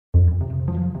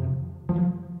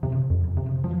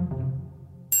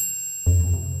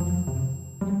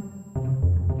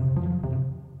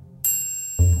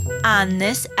On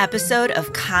this episode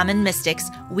of Common Mystics,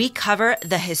 we cover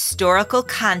the historical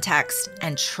context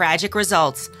and tragic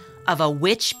results of a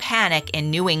witch panic in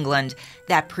New England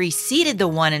that preceded the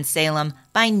one in Salem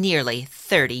by nearly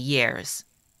 30 years.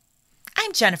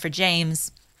 I'm Jennifer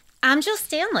James. I'm Jill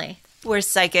Stanley. We're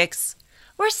psychics.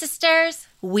 We're sisters.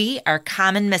 We are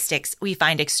Common Mystics. We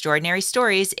find extraordinary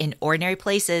stories in ordinary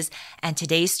places, and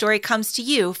today's story comes to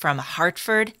you from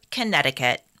Hartford,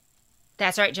 Connecticut.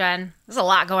 That's right, Jen. There's a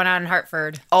lot going on in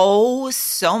Hartford. Oh,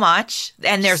 so much.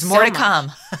 And there's more to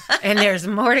come. And there's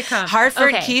more to come.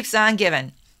 Hartford keeps on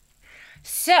giving.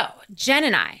 So, Jen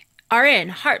and I are in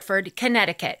Hartford,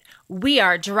 Connecticut. We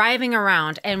are driving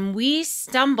around and we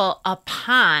stumble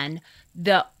upon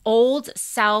the Old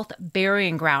South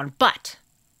Burying Ground. But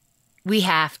we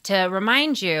have to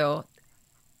remind you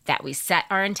that we set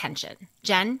our intention.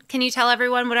 Jen, can you tell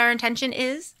everyone what our intention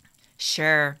is?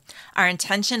 Sure. Our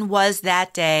intention was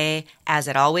that day, as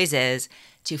it always is,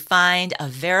 to find a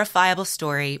verifiable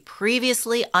story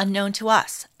previously unknown to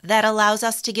us that allows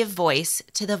us to give voice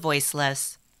to the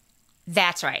voiceless.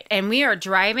 That's right. And we are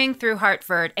driving through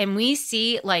Hartford and we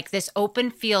see like this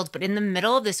open field, but in the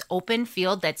middle of this open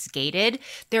field that's gated,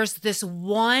 there's this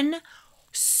one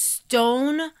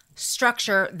stone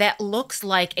structure that looks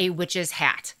like a witch's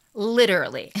hat.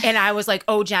 Literally. And I was like,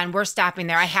 oh, Jen, we're stopping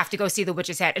there. I have to go see the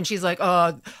witch's hat. And she's like,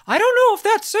 I don't know if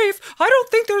that's safe. I don't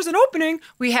think there's an opening.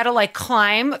 We had to like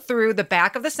climb through the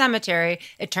back of the cemetery.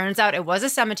 It turns out it was a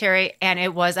cemetery and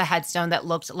it was a headstone that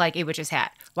looked like a witch's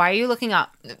hat. Why are you looking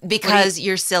up? Because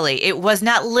you're silly. It was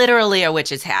not literally a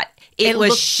witch's hat. It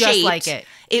was shaped just like it.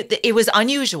 It was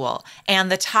unusual, and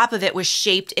the top of it was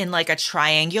shaped in like a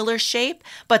triangular shape.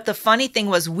 But the funny thing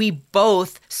was we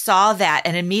both saw that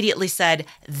and immediately said,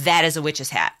 that is a witch's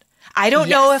hat. I don't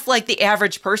know if like the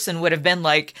average person would have been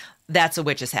like, that's a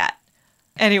witch's hat.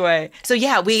 Anyway, so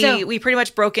yeah, we pretty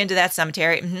much broke into that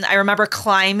cemetery. I remember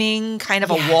climbing kind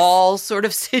of a wall sort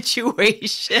of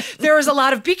situation. There was a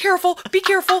lot of be careful, be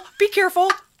careful, be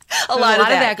careful. A lot of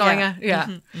that going on.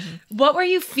 Yeah. What were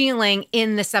you feeling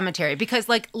in the cemetery? Because,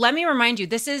 like, let me remind you,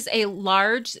 this is a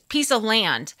large piece of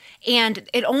land, and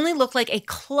it only looked like a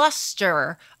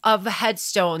cluster of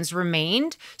headstones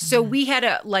remained. So we had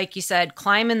to, like you said,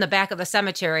 climb in the back of the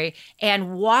cemetery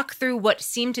and walk through what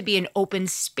seemed to be an open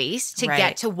space to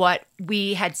get to what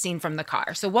we had seen from the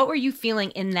car. So what were you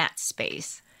feeling in that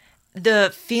space?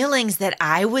 The feelings that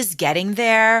I was getting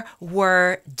there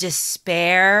were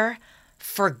despair,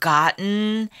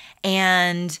 forgotten,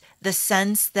 and the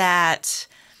sense that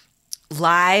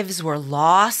lives were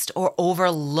lost or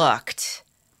overlooked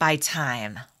by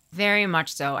time. Very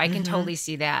much so. I can totally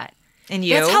see that. And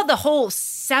you? That's how the whole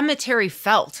cemetery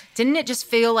felt. Didn't it just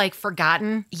feel like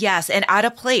forgotten? Yes, and out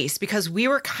of place because we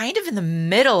were kind of in the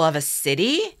middle of a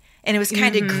city and it was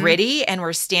kind of gritty, and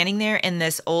we're standing there in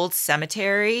this old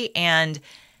cemetery, and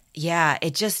yeah,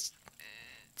 it just...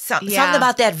 Something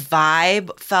about that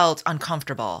vibe felt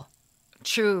uncomfortable.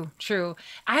 True.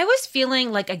 I was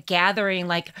feeling like a gathering,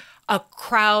 like a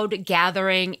crowd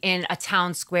gathering in a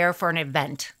town square for an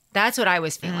event. That's what I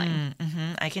was feeling.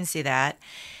 I can see that.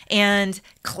 And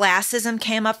classism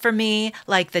came up for me,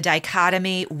 like the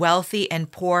dichotomy wealthy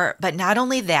and poor. But not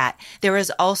only that, there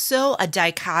was also a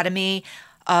dichotomy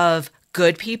of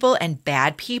good people and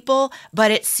bad people, but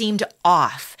it seemed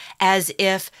off, as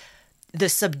if the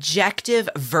subjective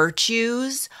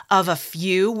virtues of a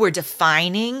few were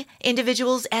defining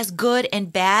individuals as good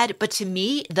and bad. But to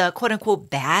me, the quote unquote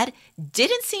bad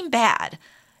didn't seem bad.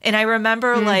 And I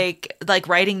remember like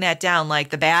writing that down, like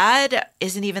the bad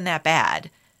isn't even that bad.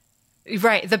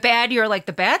 Right. The bad, you're like,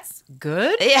 the bad's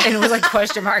good? Yeah. And it was like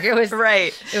question mark. It was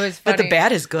right. It was funny. But the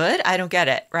bad is good? I don't get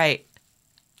it. Right.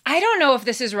 I don't know if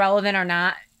this is relevant or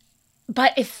not,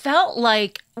 but it felt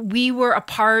like we were a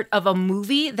part of a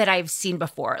movie that I've seen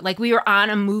before. Like we were on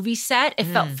a movie set. It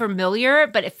felt familiar,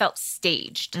 but it felt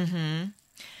staged.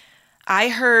 I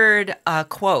heard a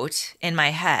quote in my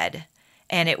head,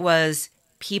 and it was,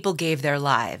 people gave their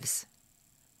lives.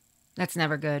 That's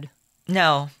never good.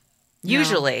 No.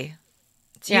 Usually.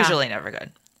 It's usually never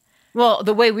good. Well,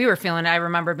 the way we were feeling, I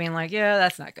remember being like, yeah,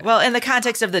 that's not good. Well, in the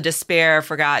context of the despair,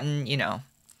 forgotten, you know.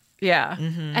 Yeah.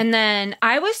 And then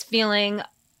I was feeling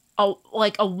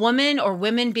like a woman or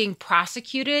women being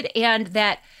prosecuted, and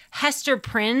that Hester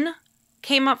Prynne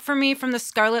came up for me from the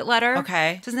Scarlet Letter.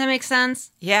 Okay. Doesn't that make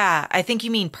sense? Yeah. I think you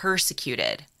mean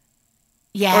persecuted.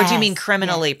 Yeah. Or do you mean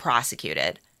criminally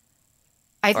prosecuted?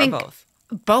 I think both.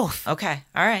 Both. Okay.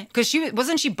 All right. Because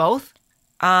wasn't she both?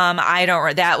 I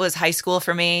don't. That was high school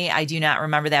for me. I do not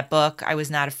remember that book. I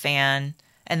was not a fan,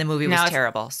 and the movie was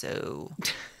terrible. So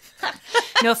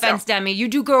No offense, Demi. You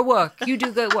do good work. You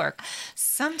do good work.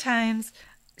 Sometimes.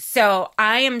 So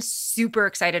I am super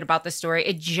excited about this story.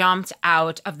 It jumped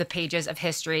out of the pages of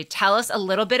history. Tell us a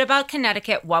little bit about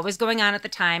Connecticut, what was going on at the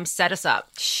time. Set us up.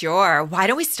 Sure. Why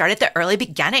don't we start at the early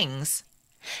beginnings?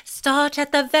 Start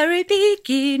at the very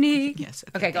beginning. Yes.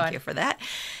 Okay, go thank on. you for that.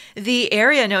 The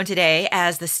area known today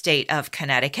as the state of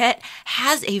Connecticut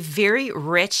has a very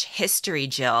rich history,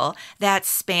 Jill, that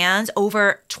spans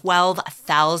over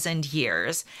 12,000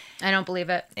 years. I don't believe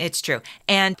it. It's true.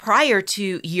 And prior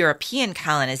to European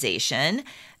colonization,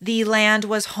 the land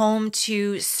was home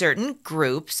to certain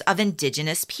groups of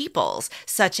indigenous peoples,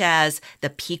 such as the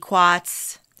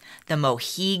Pequots, the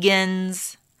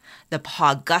Mohegans, the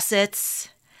Paugussets,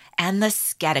 and the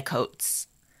Scaticoats.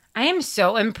 I am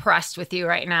so impressed with you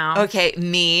right now. Okay,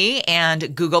 me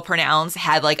and Google Pronounce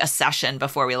had like a session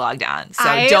before we logged on. So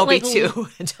I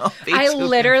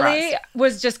literally impressed.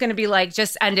 was just going to be like,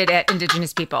 just ended at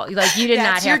indigenous people. Like you did not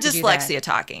That's your have to do dyslexia that.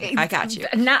 talking. I got you.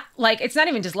 Not like, it's not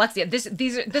even dyslexia.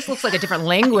 This looks like a different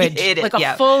language. It is, like a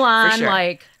yeah, full on for sure.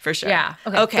 like. For sure. Yeah.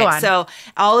 Okay, Okay. go on. So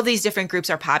all of these different groups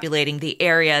are populating the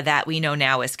area that we know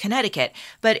now as Connecticut.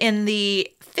 But in the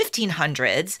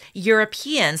 1500s,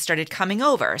 Europeans started coming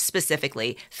over,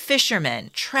 specifically fishermen,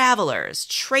 travelers,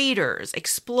 traders,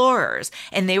 explorers,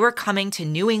 and they were coming to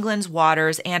New England's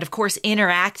waters and, of course,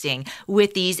 interacting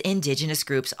with these indigenous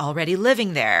groups already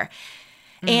living there.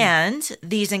 And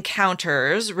these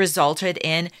encounters resulted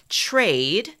in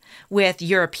trade, with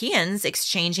Europeans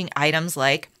exchanging items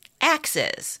like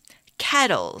axes,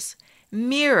 kettles,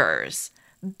 mirrors,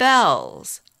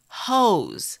 bells,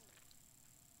 hose.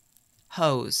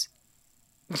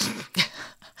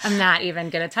 I'm not even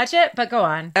going to touch it, but go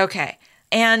on. Okay.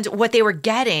 And what they were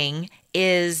getting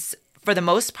is, for the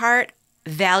most part,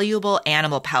 valuable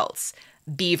animal pelts.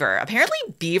 Beaver. Apparently,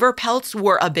 beaver pelts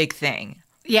were a big thing.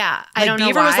 Yeah. I Like, don't know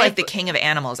beaver why. was like the king of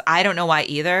animals. I don't know why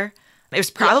either. It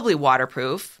was probably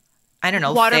waterproof. I don't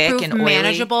know, Waterproof, thick and oily.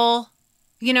 manageable.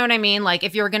 You know what I mean? Like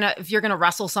if you're gonna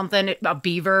wrestle something, a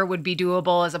beaver would be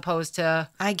doable as opposed to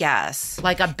I guess.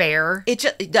 like a bear.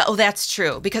 That's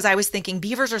true. Because I was thinking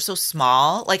beavers are so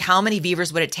small. Like, how many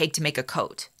beavers would it take to make a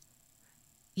coat?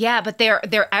 Yeah, but they're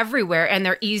everywhere and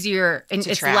they're easier and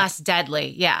it's trap. less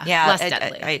deadly. Yeah, Yeah, less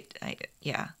deadly.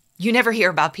 Yeah. You never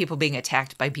hear about people being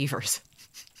attacked by beavers.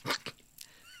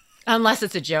 Unless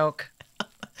it's a joke.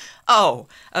 Oh,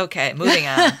 okay. Moving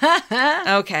on.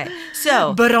 Okay.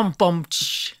 So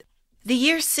Ba-dum-bum-tsh. the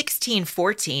year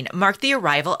 1614 marked the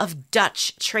arrival of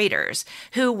Dutch traders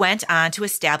who went on to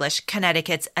establish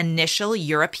Connecticut's initial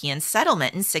European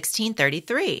settlement in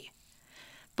 1633.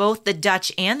 Both the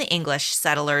Dutch and the English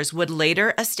settlers would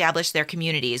later establish their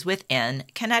communities within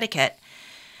Connecticut.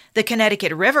 The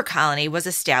Connecticut River Colony was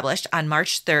established on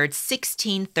March 3rd,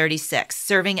 1636,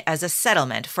 serving as a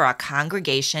settlement for a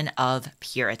congregation of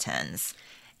Puritans.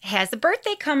 Has a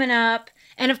birthday coming up.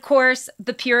 And of course,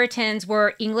 the Puritans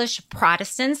were English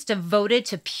Protestants devoted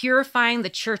to purifying the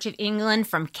Church of England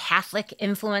from Catholic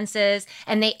influences,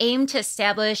 and they aimed to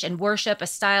establish and worship a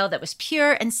style that was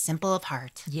pure and simple of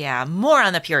heart. Yeah, more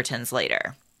on the Puritans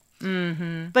later.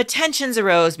 But tensions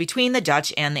arose between the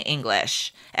Dutch and the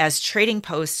English as trading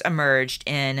posts emerged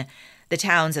in the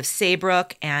towns of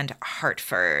Saybrook and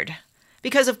Hartford.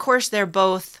 Because, of course, they're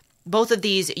both of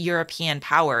these European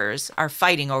powers are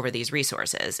fighting over these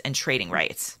resources and trading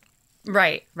rights.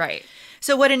 Right, right.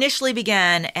 So what initially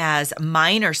began as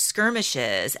minor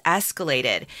skirmishes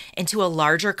escalated into a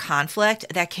larger conflict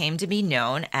that came to be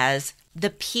known as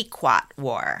the Pequot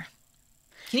War.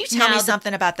 Can you tell me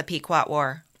something about the Pequot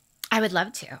War? I would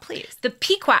love to. Please. The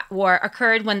Pequot War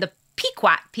occurred when the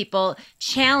Pequot people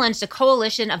challenged a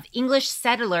coalition of English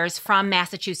settlers from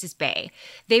Massachusetts Bay.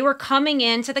 They were coming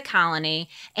into the colony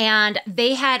and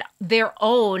they had their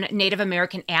own Native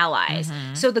American allies.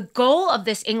 So the goal of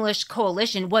this English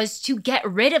coalition was to get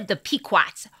rid of the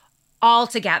Pequots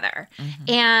altogether.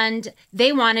 And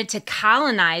they wanted to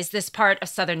colonize this part of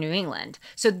southern New England.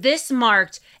 So this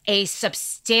marked a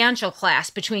substantial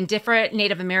clash between different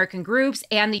Native American groups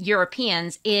and the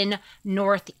Europeans in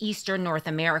northeastern North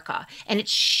America. And it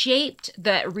shaped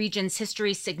the region's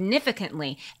history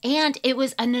significantly. And it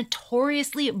was a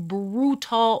notoriously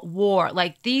brutal war.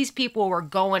 Like these people were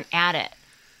going at it.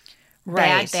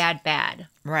 Right. Bad.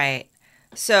 Right.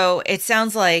 So it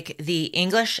sounds like the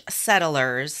English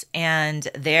settlers and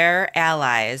their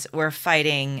allies were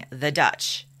fighting the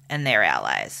Dutch and their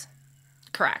allies.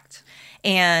 Correct.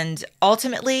 And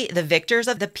ultimately, the victors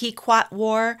of the Pequot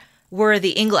War were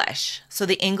the English. So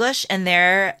the English and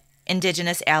their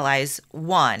indigenous allies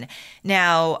won.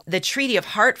 Now, the Treaty of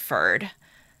Hartford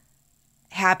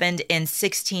happened in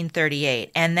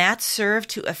 1638, and that served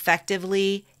to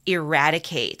effectively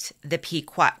eradicate the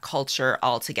Pequot culture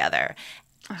altogether.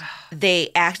 They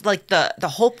act like the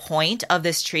whole point of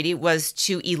this treaty was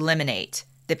to eliminate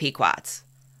the Pequots.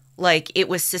 Like, it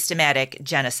was systematic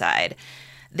genocide.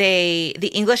 The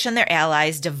English and their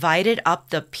allies divided up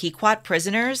the Pequot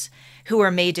prisoners, who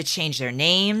were made to change their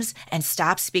names and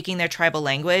stop speaking their tribal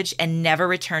language and never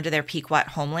return to their Pequot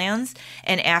homelands.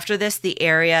 And after this, the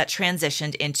area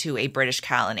transitioned into a British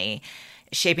colony,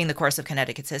 shaping the course of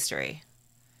Connecticut's history.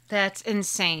 That's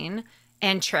insane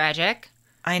and tragic.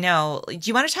 I know. Do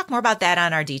you want to talk more about that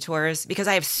on our detours? Because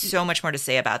I have so much more to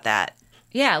say about that.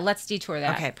 Yeah, let's detour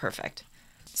that. Okay, perfect.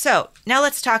 So now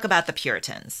let's talk about the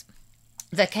Puritans.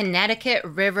 The Connecticut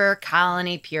River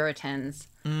Colony Puritans.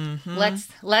 Mm-hmm.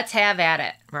 Let's have at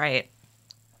it. Right.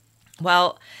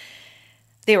 Well,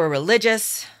 they were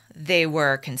religious, they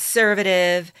were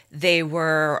conservative, they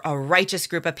were a righteous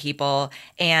group of people,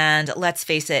 and let's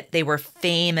face it, they were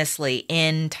famously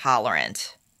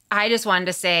intolerant. I just wanted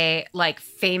to say, like,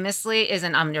 famously is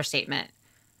an understatement.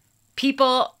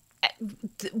 People,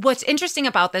 what's interesting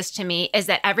about this to me is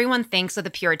that everyone thinks of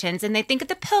the Puritans and they think of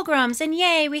the Pilgrims and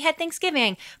yay, we had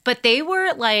Thanksgiving. But they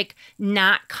were like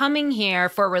not coming here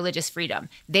for religious freedom.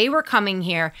 They were coming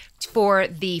here for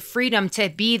the freedom to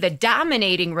be the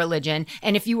dominating religion.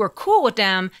 And if you were cool with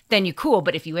them, then you're cool.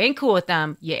 But if you ain't cool with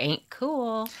them, you ain't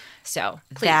cool. So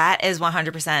please. That is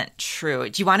 100% true.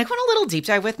 Do you want to go on a little deep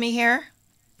dive with me here?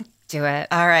 Do it.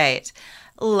 All right.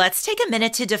 Let's take a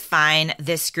minute to define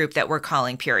this group that we're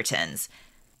calling Puritans.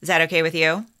 Is that okay with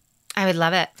you? I would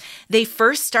love it. They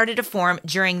first started to form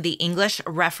during the English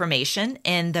Reformation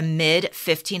in the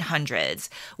mid-1500s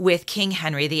with King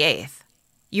Henry VIII.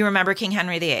 You remember King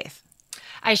Henry VIII?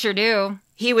 I sure do.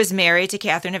 He was married to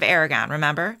Catherine of Aragon,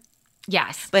 remember?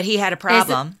 Yes. But he had a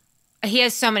problem. He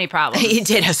has so many problems. He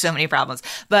did have so many problems.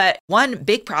 But one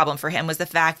big problem for him was the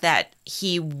fact that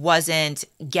he wasn't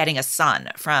getting a son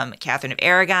from Catherine of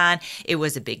Aragon. It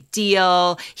was a big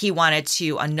deal. He wanted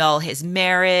to annul his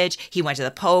marriage. He went to the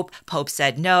Pope. Pope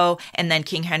said no. And then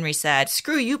King Henry said,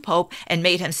 screw you, Pope, and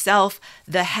made himself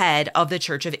the head of the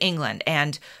Church of England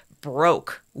and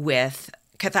broke with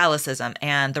Catholicism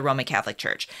and the Roman Catholic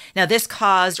Church. Now, this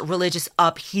caused religious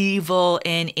upheaval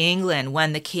in England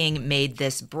when the king made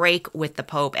this break with the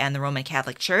Pope and the Roman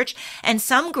Catholic Church, and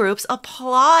some groups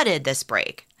applauded this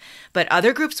break. But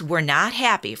other groups were not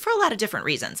happy for a lot of different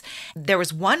reasons. There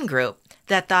was one group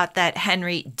that thought that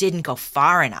Henry didn't go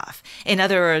far enough. In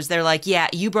other words, they're like, yeah,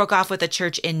 you broke off with the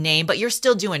church in name, but you're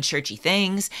still doing churchy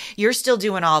things. You're still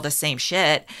doing all the same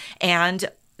shit. And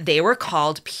they were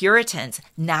called Puritans,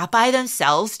 not by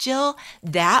themselves, Jill.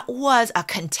 That was a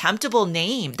contemptible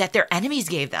name that their enemies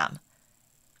gave them.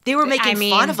 They were making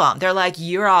fun of them. They're like,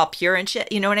 you're all pure and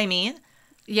shit. You know what I mean?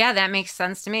 Yeah, that makes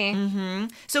sense to me. Mm-hmm.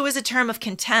 So it was a term of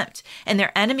contempt, and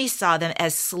their enemies saw them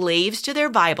as slaves to their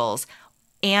Bibles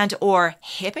and or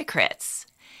hypocrites.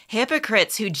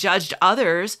 Hypocrites who judged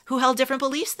others who held different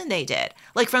beliefs than they did.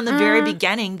 Like from the very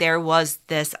beginning, there was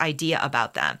this idea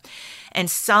about them. And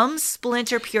some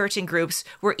splinter Puritan groups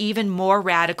were even more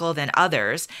radical than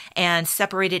others and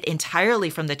separated entirely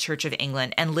from the Church of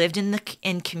England and lived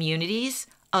in communities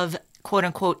of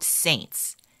quote-unquote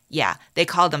saints. Yeah, they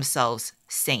called themselves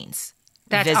saints.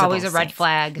 That's always a red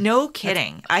flag. No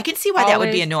kidding. I can see why that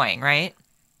would be annoying, right?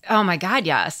 Oh my God,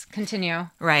 yes. Continue.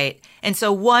 Right. And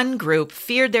so one group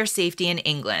feared their safety in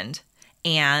England,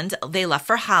 and they left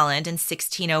for Holland in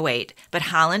 1608. But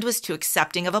Holland was too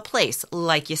accepting of a place,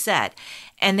 like you said,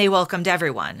 and they welcomed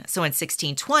everyone. So in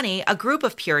 1620, a group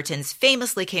of Puritans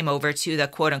famously came over to the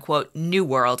quote-unquote New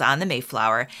World on the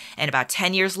Mayflower. And about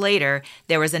 10 years later,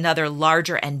 there was another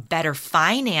larger and better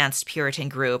financed Puritan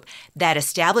group that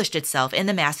established itself in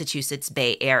the Massachusetts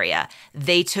Bay Area.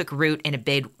 They took root in a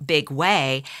big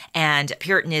way, and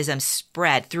Puritanism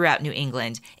spread throughout New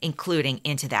England, including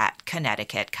into that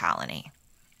Connecticut colony.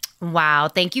 Wow,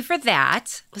 thank you for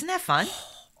that. Wasn't that fun?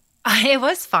 It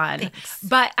was fun. Thanks.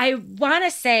 But I want to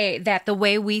say that the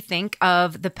way we think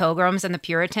of the Pilgrims and the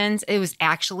Puritans, it was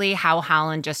actually how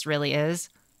Holland just really is.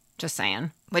 Just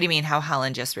saying. What do you mean how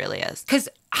Holland just really is? Because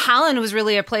Holland was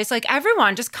really a place like,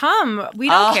 everyone, just come. We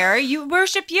don't care. You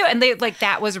worship you. And they like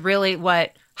that was really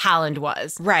what Holland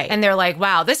was. Right. And they're like,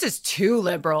 wow, this is too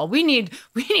liberal. We need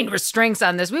restraints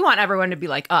on this. We want everyone to be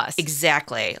like us.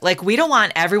 Exactly. Like, we don't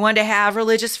want everyone to have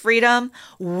religious freedom.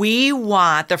 We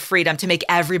want the freedom to make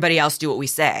everybody else do what we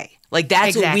say. Like,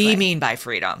 that's what we mean by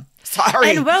freedom.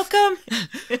 Sorry. And welcome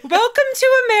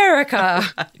to America.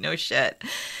 No shit.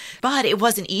 But it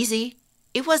wasn't easy.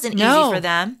 It wasn't easy for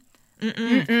them.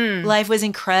 Life was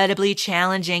incredibly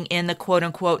challenging in the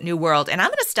quote-unquote New World. And I'm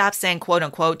going to stop saying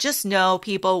quote-unquote. Just know,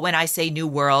 people, when I say New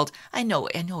World, I know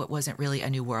it wasn't really a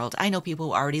new world. I know people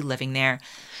who are already living there.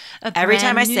 Every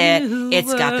time I say it,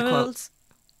 it's got the quotes.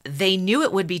 They knew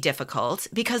it would be difficult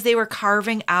because they were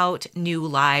carving out new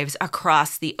lives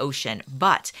across the ocean.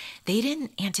 But they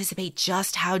didn't anticipate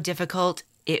just how difficult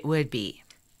it would be.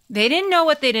 They didn't know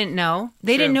what they didn't know.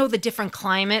 They didn't know the different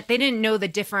climate. They didn't know the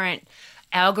different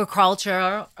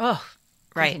agriculture. Oh,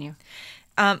 continue.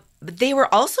 But they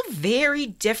were also very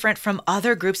different from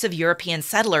other groups of European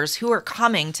settlers who were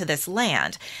coming to this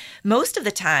land. Most of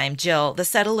the time, Jill, the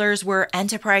settlers were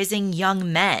enterprising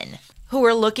young men who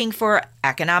were looking for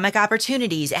economic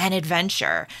opportunities and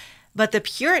adventure. But the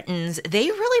Puritans, they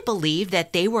really believed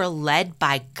that they were led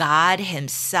by God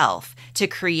himself to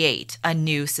create a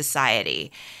new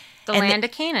society. The land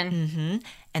of Canaan.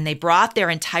 And they brought their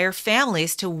entire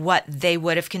families to what they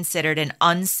would have considered an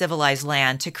uncivilized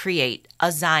land to create a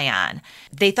Zion.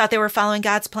 They thought they were following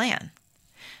God's plan.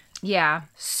 Yeah.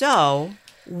 So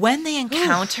when they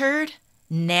encountered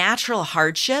natural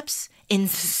hardships in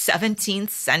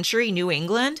 17th century New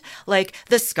England, like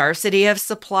the scarcity of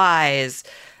supplies,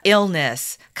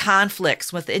 illness,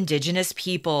 conflicts with indigenous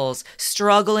peoples,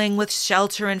 struggling with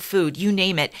shelter and food, you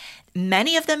name it,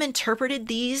 many of them interpreted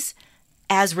these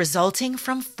as resulting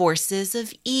from forces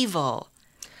of evil.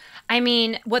 I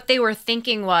mean, what they were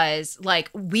thinking was, like,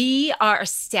 we are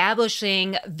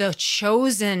establishing the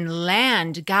chosen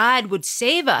land. God would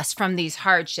save us from these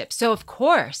hardships. So, of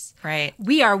course, right,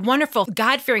 we are wonderful,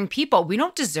 God-fearing people. We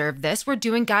don't deserve this. We're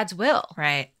doing God's will.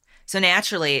 Right. So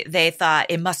naturally, they thought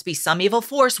it must be some evil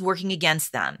force working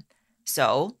against them.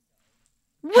 So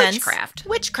witchcraft.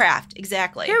 Witchcraft,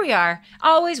 exactly. Here we are.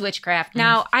 Always witchcraft.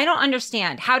 Now, I don't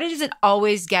understand. How does it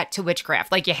always get to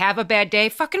witchcraft? Like, you have a bad day,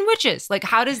 fucking witches. Like,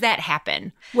 how does that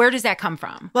happen? Where does that come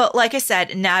from? Well, like I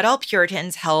said, not all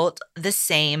Puritans held the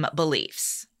same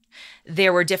beliefs.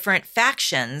 There were different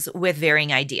factions with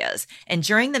varying ideas. And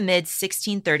during the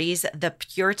mid-1630s, the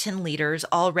Puritan leaders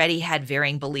already had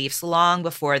varying beliefs long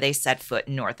before they set foot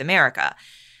in North America.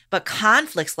 But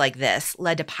conflicts like this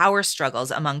led to power struggles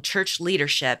among church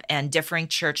leadership and differing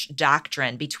church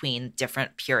doctrine between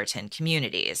different Puritan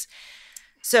communities.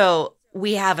 So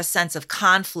we have a sense of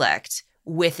conflict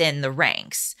within the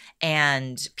ranks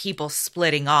and people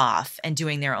splitting off and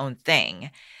doing their own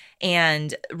thing.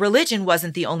 And religion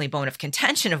wasn't the only bone of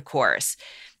contention, of course.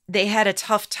 They had a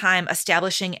tough time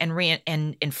establishing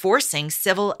and enforcing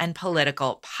civil and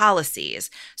political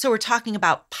policies. So we're talking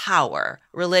about power,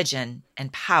 religion,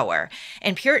 and power.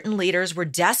 And Puritan leaders were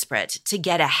desperate to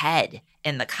get ahead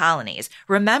in the colonies.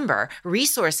 Remember,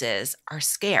 resources are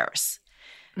scarce.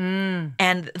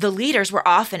 And the leaders were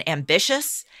often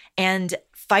ambitious and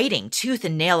fighting tooth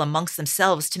and nail amongst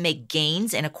themselves to make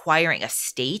gains in acquiring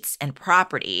estates and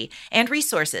property and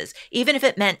resources, even if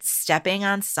it meant stepping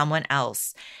on someone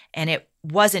else. And it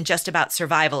wasn't just about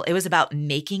survival. It was about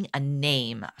making a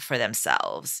name for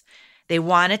themselves. They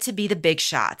wanted to be the big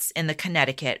shots in the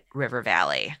Connecticut River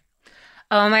Valley.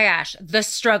 Oh my gosh, the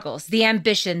struggles, the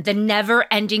ambition, the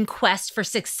never-ending quest for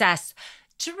success.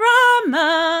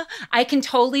 Drama. I can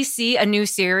totally see a new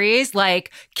series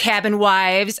like Cabin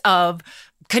Wives of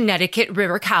Connecticut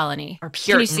River Colony. Or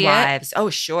Puritan Wives. Oh,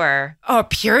 sure. Oh,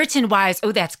 Puritan Wives.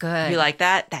 Oh, that's good. You like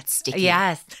that? That's sticky.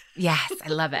 Yes. I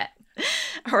love it.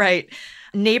 All right.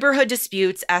 Neighborhood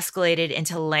disputes escalated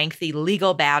into lengthy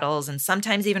legal battles and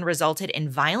sometimes even resulted in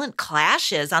violent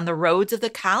clashes on the roads of the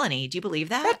colony. Do you believe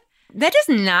that? That does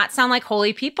not sound like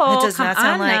holy people. It does not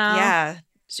sound like, now. yeah.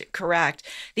 Correct.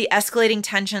 The escalating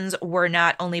tensions were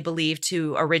not only believed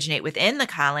to originate within the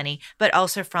colony, but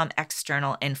also from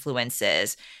external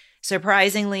influences.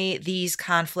 Surprisingly, these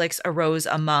conflicts arose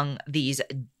among these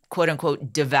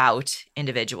quote-unquote devout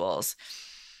individuals.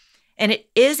 And it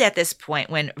is at this point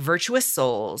when virtuous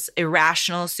souls,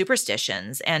 irrational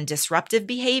superstitions, and disruptive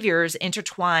behaviors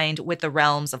intertwined with the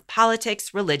realms of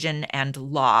politics, religion, and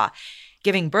law,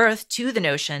 giving birth to the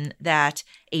notion that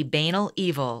a banal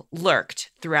evil lurked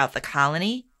throughout the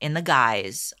colony in the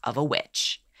guise of a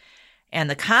witch. And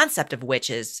the concept of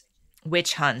witches,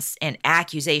 witch hunts, and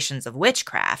accusations of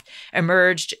witchcraft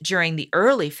emerged during the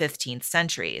early 15th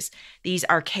centuries. These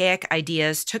archaic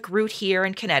ideas took root here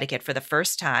in Connecticut for the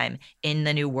first time in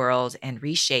the New World and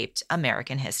reshaped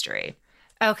American history.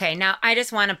 Okay, now I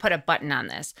just want to put a button on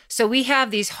this. So we have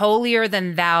these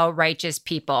holier-than-thou righteous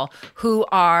people who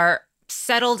are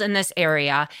settled in this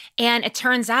area. And it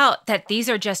turns out that these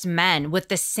are just men with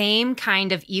the same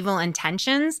kind of evil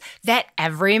intentions that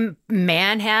every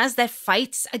man has that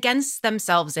fights against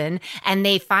themselves in. And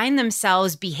they find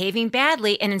themselves behaving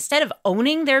badly. And instead of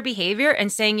owning their behavior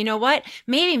and saying, you know what,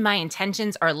 maybe my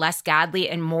intentions are less godly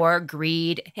and more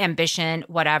greed, ambition,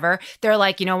 whatever, they're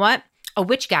like, you know what, a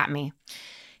witch got me.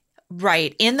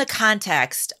 Right. In the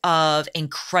context of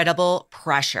incredible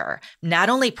pressure, not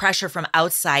only pressure from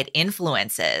outside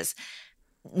influences,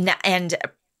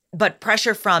 but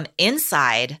pressure from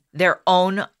inside their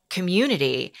own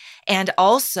community, and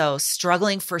also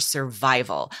struggling for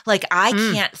survival. Like, I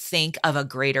can't think of a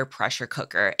greater pressure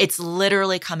cooker. It's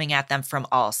literally coming at them from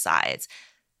all sides.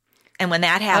 And when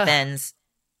that happens,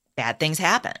 bad things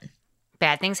happen.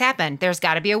 Bad things happen. There's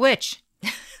got to be a witch.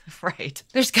 Right.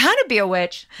 There's got to be a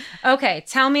witch. Okay,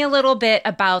 tell me a little bit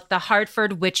about the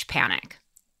Hartford witch panic.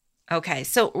 Okay,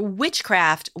 so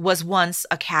witchcraft was once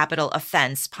a capital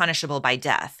offense punishable by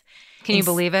death. Can you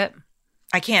believe it?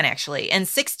 I can, actually. In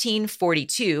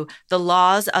 1642, the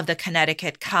laws of the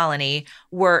Connecticut colony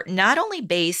were not only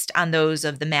based on those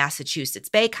of the Massachusetts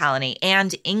Bay Colony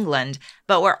and England,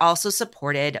 but were also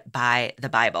supported by the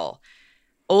Bible.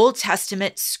 Old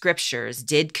Testament scriptures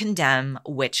did condemn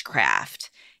witchcraft.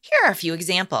 Here are a few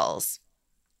examples.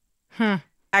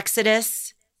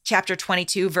 Exodus chapter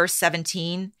 22, verse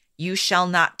 17, you shall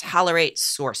not tolerate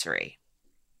sorcery.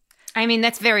 I mean,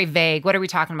 that's very vague. What are we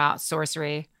talking about,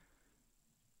 sorcery?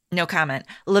 No comment.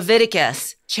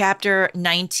 Leviticus chapter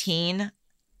 19,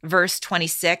 verse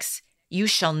 26, you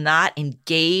shall not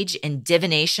engage in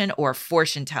divination or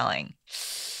fortune telling.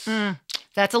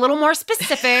 That's a little more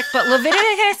specific, but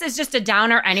Leviticus is just a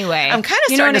downer anyway. I'm kind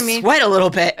of starting to sweat a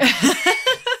little bit.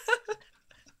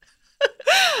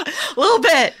 A little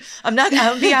bit.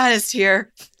 I'll be honest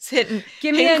here. It's hitting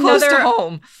close to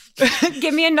home.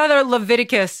 Give me another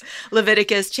Leviticus.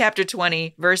 Leviticus chapter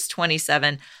 20, verse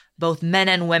 27. Both men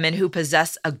and women who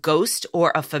possess a ghost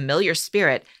or a familiar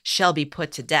spirit shall be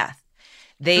put to death.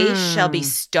 They shall be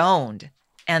stoned,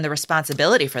 and the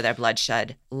responsibility for their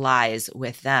bloodshed lies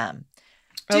with them.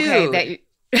 Dude. Okay,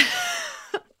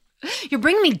 you're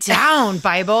bringing me down,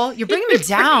 Bible. You're bringing me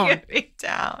down. Bringing me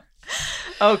down.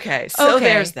 Okay, so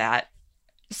there's that.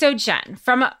 So, Jen,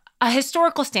 from a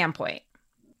historical standpoint,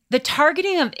 the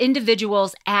targeting of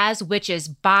individuals as witches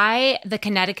by the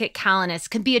Connecticut colonists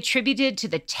can be attributed to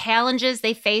the challenges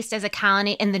they faced as a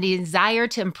colony and the desire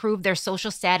to improve their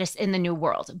social status in the New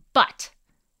World. But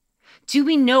do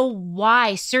we know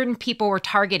why certain people were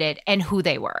targeted and who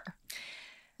they were?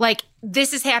 Like,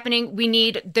 this is happening. We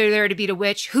need there to be a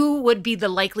witch. Who would be the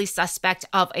likely suspect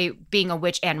of being a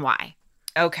witch and why?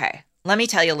 Okay, let me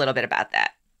tell you a little bit about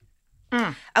that.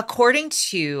 According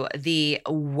to the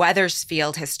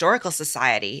Wethersfield Historical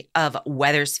Society of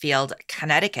Wethersfield,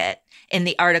 Connecticut, in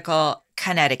the article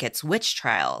Connecticut's Witch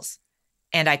Trials,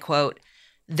 and I quote,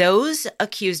 those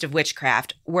accused of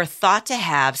witchcraft were thought to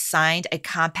have signed a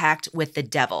compact with the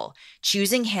devil,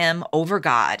 choosing him over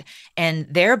God, and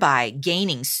thereby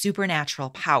gaining supernatural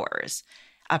powers.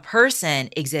 A person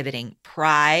exhibiting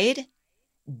pride,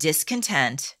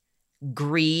 discontent,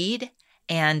 greed,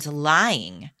 and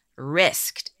lying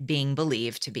risked being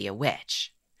believed to be a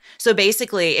witch. So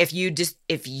basically, if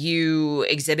you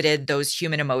exhibited those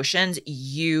human emotions,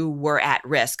 you were at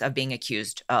risk of being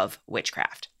accused of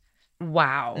witchcraft.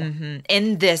 Wow.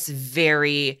 In this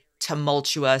very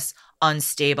tumultuous,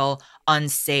 unstable,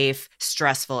 unsafe,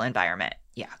 stressful environment.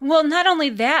 Yeah. Well, not only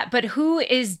that, but who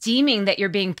is deeming that you're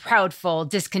being proudful,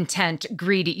 discontent,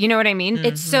 greedy? You know what I mean?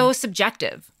 It's so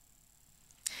subjective.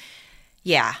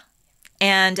 Yeah.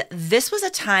 And this was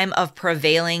a time of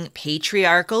prevailing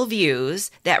patriarchal views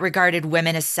that regarded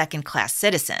women as second-class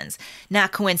citizens.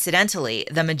 Not coincidentally,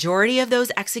 the majority of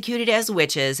those executed as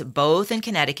witches, both in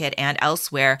Connecticut and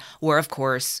elsewhere, were, of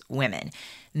course, women.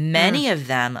 Many of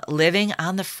them living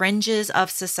on the fringes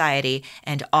of society,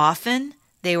 and often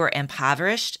they were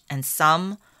impoverished, and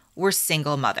some were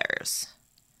single mothers.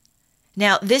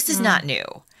 Now, this is not new.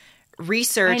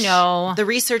 The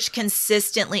research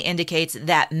consistently indicates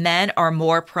that men are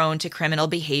more prone to criminal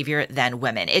behavior than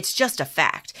women. It's just a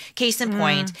fact. Case in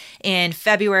point, in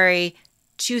February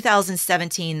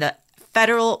 2017, the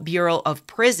Federal Bureau of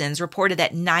Prisons reported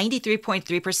that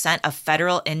 93.3% of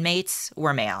federal inmates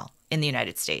were male in the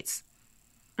United States.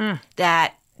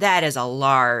 That is a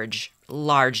large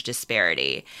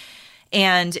disparity.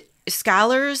 And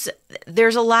scholars,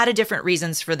 there's a lot of different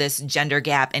reasons for this gender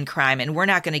gap in crime, and we're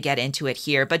not going to get into it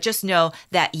here, but just know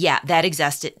that, that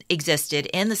existed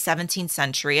in the 17th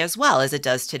century as well as it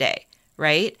does today,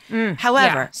 right?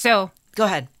 However, so go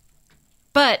ahead.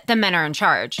 But the men are in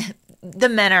charge. the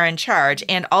men are in charge.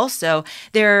 And also,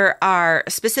 there are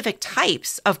specific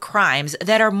types of crimes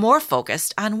that are more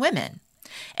focused on women.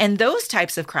 And those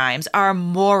types of crimes are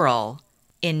moral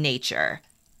in nature.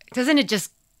 Doesn't it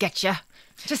just get you?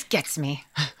 It just gets me.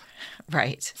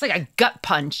 Right. It's like a gut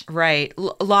punch. Right.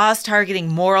 Laws targeting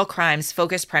moral crimes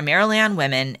focus primarily on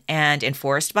women and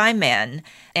enforced by men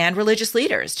and religious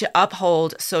leaders to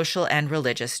uphold social and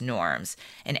religious norms.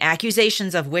 And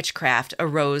accusations of witchcraft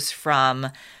arose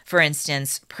from, for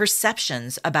instance,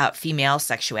 perceptions about female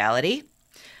sexuality,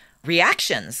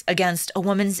 reactions against a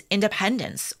woman's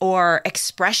independence or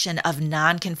expression of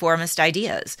nonconformist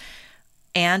ideas,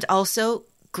 and also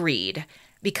greed,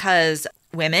 because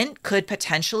women could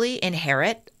potentially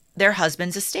inherit their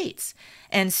husband's estates.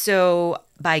 And so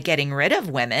by getting rid of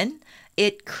women,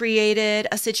 it created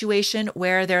a situation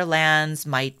where their lands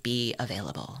might be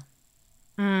available.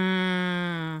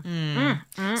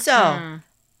 So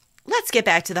let's get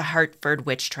back to the Hartford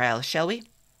witch trial, shall we?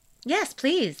 Yes,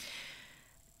 please.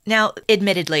 Now,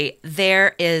 admittedly,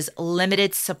 there is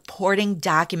limited supporting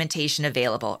documentation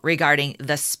available regarding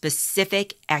the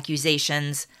specific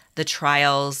accusations, the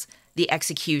trials, the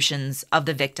executions of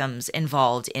the victims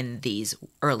involved in these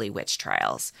early witch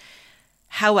trials.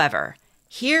 However,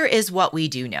 here is what we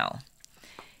do know.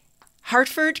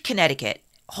 Hartford, Connecticut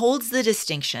holds the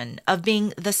distinction of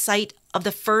being the site of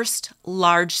the first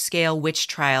large-scale witch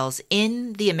trials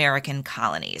in the American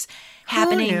colonies,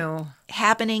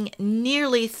 happening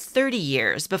nearly 30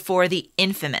 years before the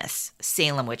infamous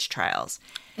Salem witch trials.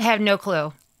 I have no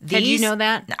clue. Did you know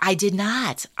that? I did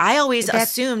not. I always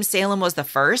assumed Salem was the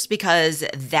first because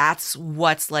that's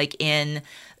what's like in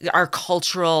our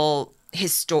cultural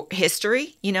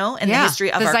history, you know, and the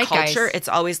history of our zeitgeist. culture. It's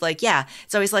always like,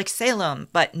 it's always like Salem,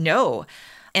 but no.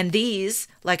 And these,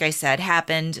 like I said,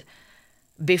 happened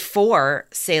before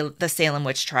the Salem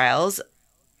witch trials,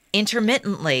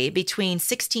 intermittently between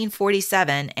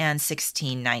 1647 and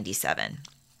 1697.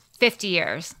 50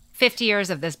 years. 50 years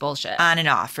of this bullshit. On and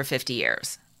off for 50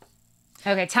 years.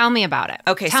 Okay, tell me about it.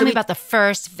 Okay, tell me about the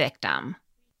first victim.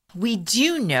 We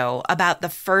do know about the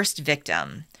first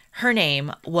victim. Her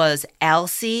name was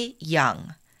Elsie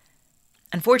Young.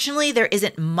 Unfortunately, there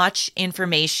isn't much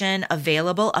information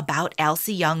available about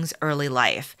Elsie Young's early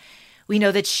life. We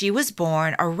know that she was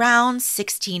born around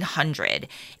 1600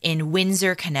 in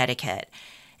Windsor, Connecticut,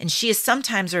 and she is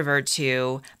sometimes referred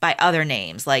to by other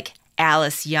names like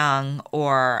Alice Young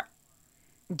or...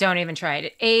 Don't even try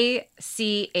it.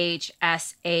 Achshah.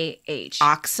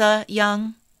 Oxa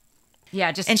Young.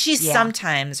 Yeah, and she's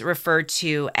sometimes referred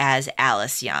to as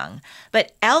Alice Young.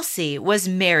 But Elsie was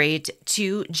married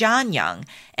to John Young,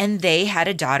 and they had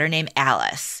a daughter named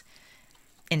Alice.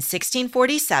 In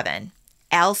 1647,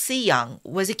 Elsie Young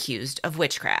was accused of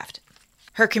witchcraft.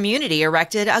 Her community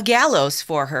erected a gallows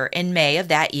for her in May of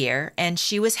that year, and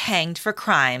she was hanged for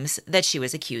crimes that she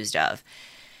was accused of.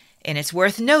 And it's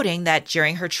worth noting that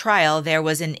during her trial, there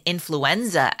was an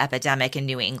influenza epidemic in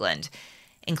New England,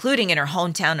 including in her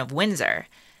hometown of Windsor.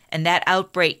 And that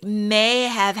outbreak may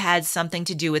have had something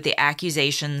to do with the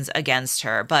accusations against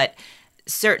her, but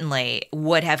certainly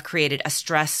would have created a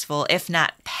stressful, if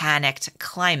not panicked,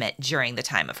 climate during the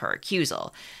time of her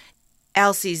accusal.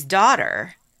 Elsie's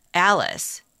daughter,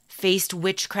 Alice, faced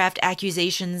witchcraft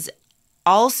accusations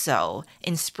also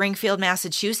in Springfield,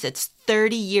 Massachusetts,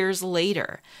 30 years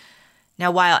later. Now,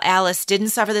 while Alice didn't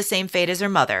suffer the same fate as her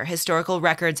mother, historical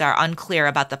records are unclear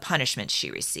about the punishment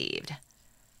she received.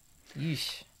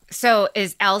 Yeesh. So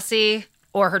is Elsie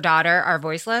or her daughter are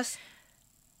voiceless?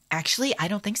 Actually, I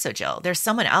don't think so, Jill. There's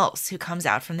someone else who comes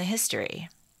out from the history.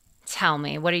 Tell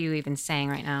me, what are you even saying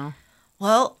right now?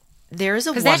 Well, there's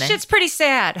a woman. Because that shit's pretty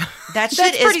sad. That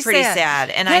shit is pretty sad.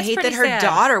 And I hate that her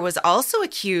daughter was also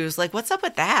accused. Like, what's up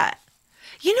with that?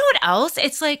 You know what else?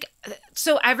 It's like,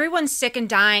 so everyone's sick and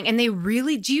dying, and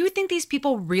do you think these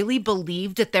people really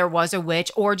believed that there was a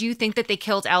witch, or do you think that they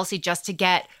killed Elsie just to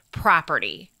get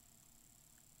property?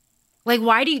 Like,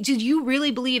 why do you really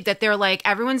believe that they're like,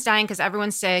 everyone's dying because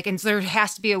everyone's sick, and so there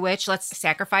has to be a witch, let's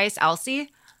sacrifice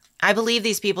Elsie? I believe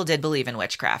these people did believe in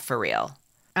witchcraft, for real.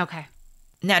 Okay.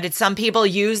 Now, did some people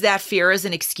use that fear as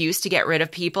an excuse to get rid of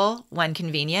people when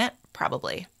convenient?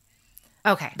 Probably.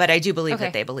 Okay. But I do believe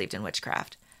that they believed in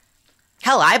witchcraft.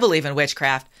 Hell, I believe in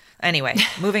witchcraft. Anyway,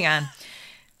 moving on.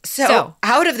 So,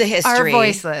 out of the history... Our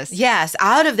voiceless. Yes,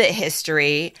 out of the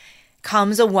history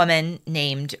comes a woman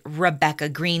named Rebecca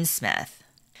Greensmith.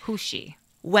 Who's she?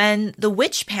 When the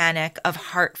witch panic of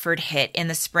Hartford hit in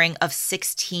the spring of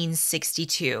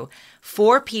 1662,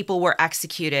 4 people were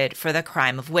executed for the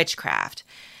crime of witchcraft.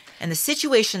 And the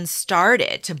situation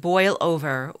started to boil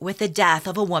over with the death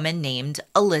of a woman named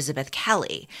Elizabeth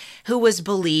Kelly, who was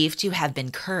believed to have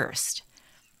been cursed.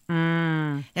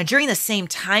 Now, during the same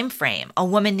time frame, a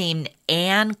woman named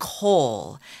Anne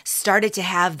Cole started to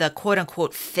have the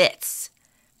quote-unquote fits.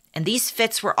 And these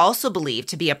fits were also believed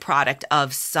to be a product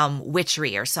of some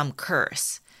witchery or some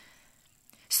curse.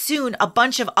 Soon, a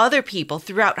bunch of other people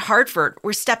throughout Hartford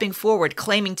were stepping forward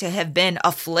claiming to have been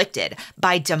afflicted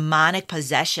by demonic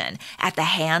possession at the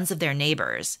hands of their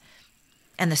neighbors.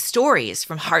 And the stories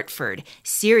from Hartford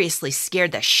seriously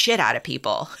scared the shit out of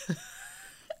people.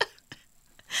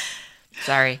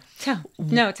 Sorry.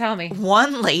 Tell me.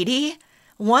 One lady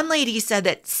said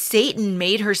that Satan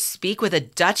made her speak with a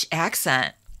Dutch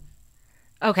accent.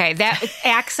 Okay, that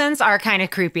accents are kind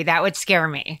of creepy. That would scare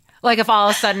me. Like if all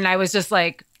of a sudden I was just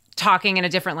like talking in a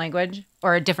different language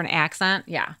or a different accent.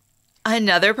 Yeah.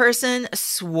 Another person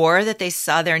swore that they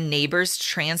saw their neighbors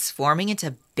transforming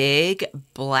into big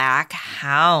black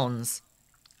hounds.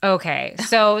 Okay,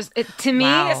 so to me,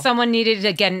 Wow. someone needed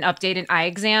to get an updated eye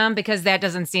exam because that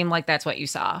doesn't seem like that's what you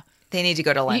saw. They need to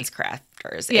go to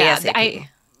LensCrafters Yeah,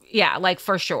 ASAP. like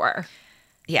for sure.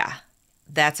 Yeah,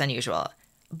 that's unusual.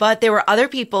 But there were other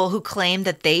people who claimed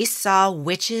that they saw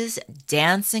witches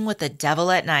dancing with the devil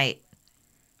at night.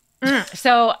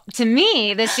 So to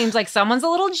me, this seems like someone's a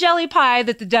little jelly pie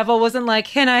that the devil wasn't like,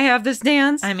 can I have this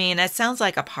dance? I mean, it sounds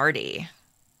like a party.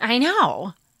 I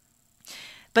know.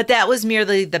 But that was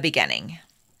merely the beginning.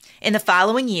 In the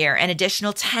following year, an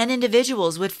additional 10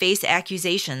 individuals would face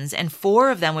accusations, and 4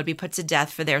 of them would be put to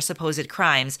death for their supposed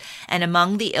crimes. And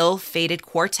among the ill-fated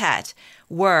quartet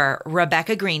were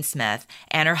Rebecca Greensmith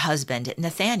and her husband,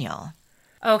 Nathaniel.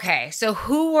 Okay, so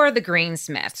who were the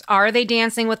Greensmiths? Are they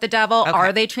dancing with the devil? Okay.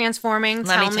 Are they transforming?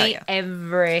 Let me Tell tell me you.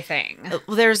 everything.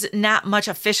 Well, there's not much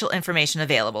official information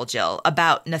available, Jill,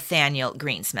 about Nathaniel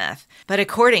Greensmith. But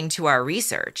according to our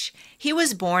research, he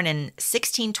was born in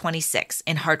 1626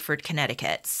 in Hartford,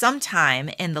 Connecticut. Sometime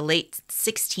in the late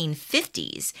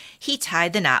 1650s, he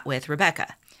tied the knot with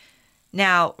Rebecca.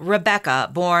 Now, Rebecca,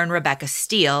 born Rebecca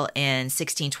Steele in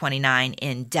 1629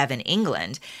 in Devon,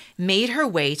 England, made her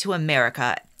way to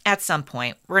America at some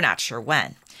point, we're not sure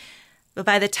when. But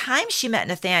by the time she met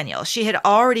Nathaniel, she had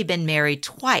already been married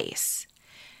twice.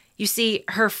 You see,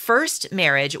 her first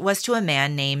marriage was to a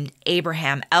man named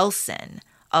Abraham Elson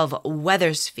of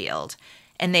Wethersfield,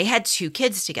 and they had 2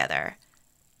 kids together.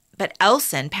 But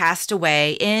Elson passed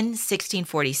away in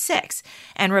 1646,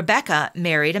 and Rebecca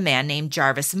married a man named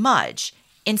Jarvis Mudge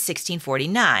in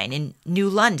 1649 in New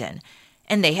London,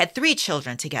 and they had 3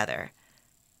 children together.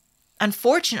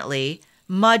 Unfortunately,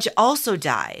 Mudge also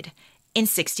died in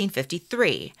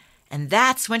 1653, and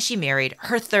that's when she married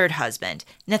her 3rd husband,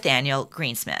 Nathaniel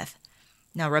Greensmith.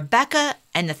 Now, Rebecca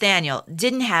and Nathaniel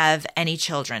didn't have any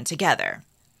children together,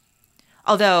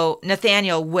 although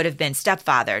Nathaniel would have been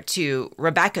stepfather to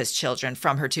Rebecca's children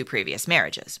from her 2 previous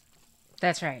marriages.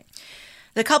 That's right.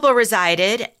 The couple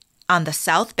resided on the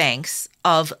south banks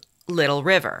of Little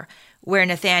River, where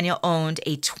Nathaniel owned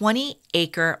a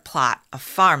 20-acre plot of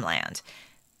farmland.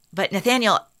 But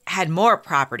Nathaniel had more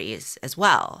properties as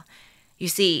well. You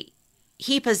see,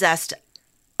 he possessed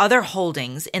other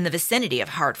holdings in the vicinity of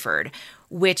Hartford,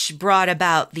 which brought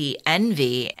about the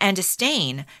envy and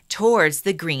disdain towards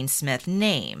the Greensmith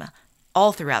name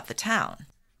all throughout the town.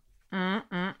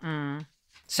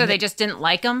 So they just didn't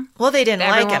like him? Well, they didn't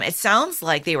like Everyone- him. It sounds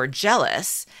like they were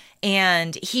jealous,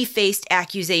 and he faced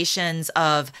accusations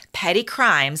of petty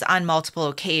crimes on multiple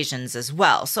occasions as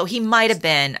well. So he might have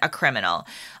been a criminal.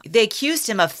 They accused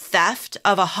him of theft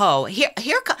of a hoe.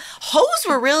 Hoes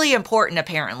were really important,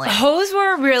 apparently. Hoes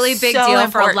were a really big So deal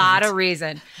for a important. lot of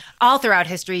reason. All throughout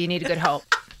history, you need a good hoe.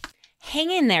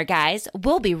 Hang in there, guys.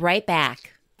 We'll be right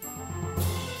back.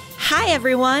 Hi,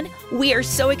 everyone. We are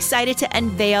so excited to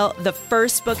unveil the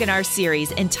first book in our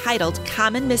series entitled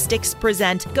Common Mystics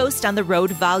Present Ghost on the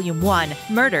Road Volume 1,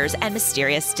 Murders and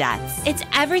Mysterious Deaths. It's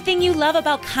everything you love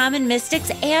about common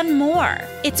mystics and more.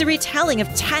 It's a retelling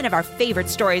of 10 of our favorite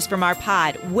stories from our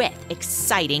pod with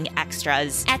exciting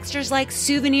extras. Extras like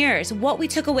souvenirs, what we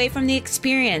took away from the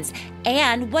experience,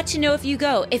 and what to know if you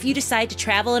go if you decide to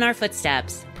travel in our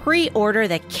footsteps. Pre-order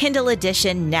the Kindle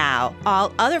edition now.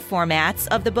 All other formats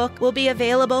of the book will be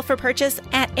available for purchase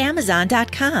at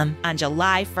Amazon.com on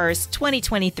July 1st,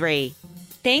 2023.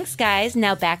 Thanks, guys.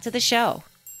 Now back to the show.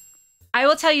 I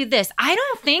will tell you this. I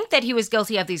don't think that he was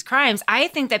guilty of these crimes. I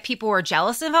think that people were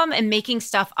jealous of him and making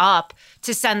stuff up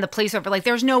to send the police over. Like,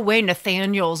 there's no way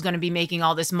Nathaniel's going to be making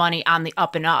all this money on the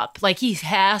up and up. Like, he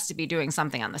has to be doing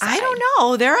something on the side. I don't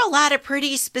know. There are a lot of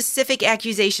pretty specific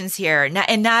accusations here,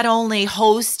 and not only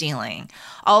hose stealing.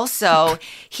 Also,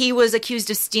 he was accused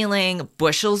of stealing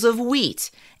bushels of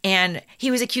wheat, and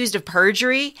he was accused of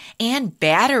perjury and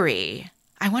battery.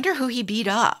 I wonder who he beat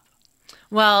up.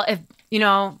 Well, if,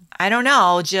 I don't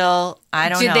know, Jill. I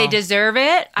don't know. Did they deserve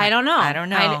it? I don't know. I don't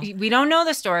know. We don't know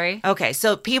the story. Okay,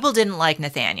 so people didn't like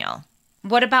Nathaniel.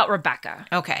 What about Rebecca?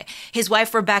 Okay. His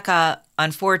wife, Rebecca,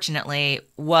 unfortunately,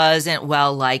 wasn't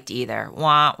well liked either.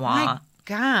 Wah, wah. My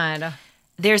God.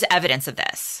 There's evidence of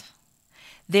this.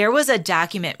 There was a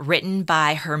document written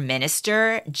by her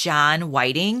minister, John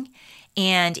Whiting,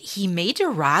 and he made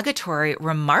derogatory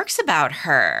remarks about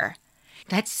her.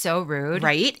 That's so rude.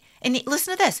 Right? And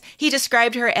listen to this. He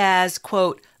described her as,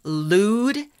 quote,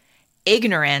 lewd,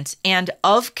 ignorant, and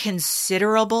of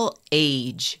considerable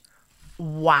age.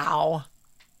 Wow.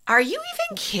 Are you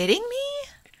even kidding me?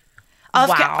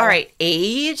 Wow. All right,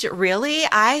 age? Really?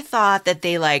 I thought that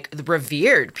they,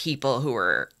 revered people who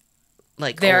were,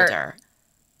 older.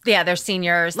 Yeah, they're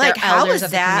seniors. Like, they're how elders is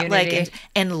of the that, community.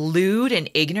 and lewd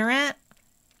and ignorant?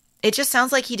 It just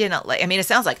sounds like he didn't it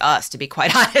sounds like us, to be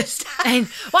quite honest. I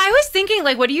was thinking,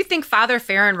 what do you think Father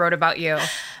Farron wrote about you?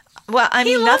 Well,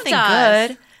 He loved nothing us.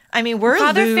 good. I mean, we're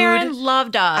Father lewd. Farron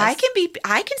loved us.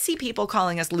 I can see people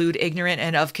calling us lewd, ignorant,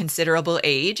 and of considerable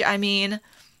age. I mean,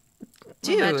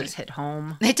 dude. Well, that just hit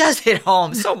home. It does hit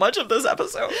home so much of this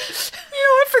episode. You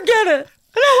know what? Forget it.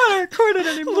 I don't want to record it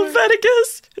anymore.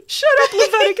 Leviticus. Shut up,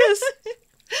 Leviticus.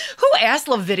 Who asked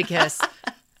Leviticus?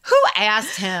 Who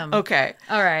asked him? Okay.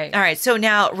 All right. So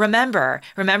now remember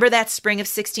that spring of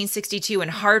 1662 in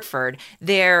Hartford,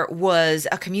 there was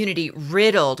a community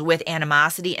riddled with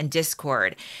animosity and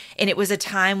discord. And it was a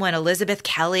time when Elizabeth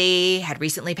Kelly had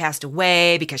recently passed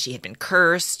away because she had been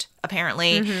cursed,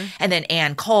 apparently. Mm-hmm. And then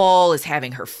Ann Cole is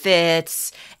having her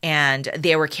fits. And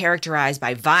they were characterized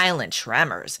by violent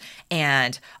tremors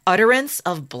and utterance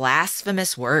of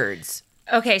blasphemous words.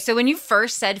 Okay, so when you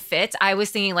first said fits, I was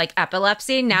thinking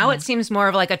epilepsy. Now it seems more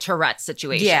of a Tourette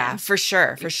situation. Yeah, for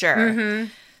sure. Mm-hmm.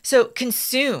 So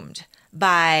consumed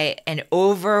by an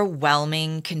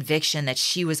overwhelming conviction that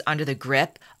she was under the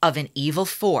grip of an evil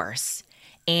force,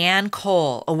 Ann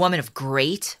Cole, a woman of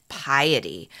great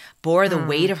piety, bore the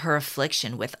weight of her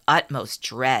affliction with utmost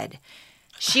dread.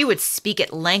 She would speak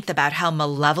at length about how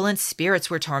malevolent spirits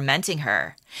were tormenting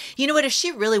her. You know what? If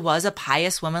she really was a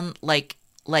pious woman like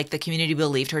the community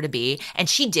believed her to be, and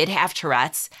she did have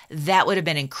Tourette's, that would have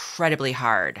been incredibly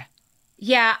hard.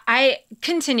 Yeah, I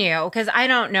continue because I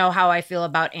don't know how I feel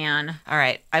about Anne. All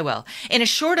right, I will. In a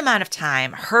short amount of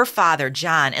time, her father,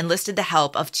 John, enlisted the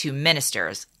help of 2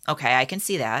 ministers. Okay, I can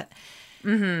see that.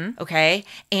 Mm-hmm. Okay,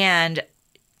 and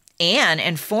Anne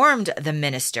informed the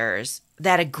ministers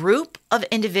that a group of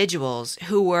individuals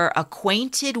who were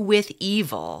acquainted with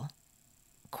evil,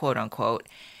 quote unquote,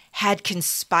 had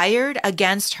conspired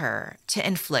against her to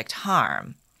inflict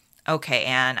harm. Okay,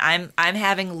 Anne, I'm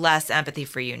having less empathy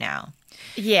for you now.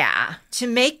 Yeah. To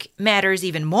make matters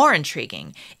even more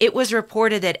intriguing, it was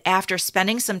reported that after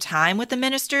spending some time with the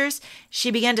ministers, she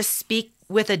began to speak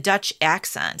with a Dutch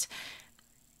accent.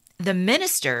 The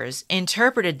ministers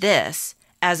interpreted this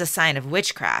as a sign of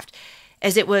witchcraft,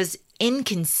 as it was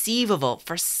inconceivable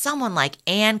for someone like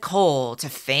Ann Cole to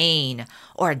feign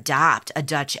or adopt a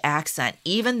Dutch accent,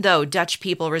 even though Dutch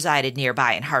people resided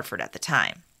nearby in Hartford at the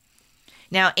time.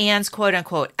 Now, Anne's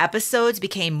quote-unquote episodes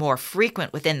became more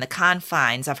frequent within the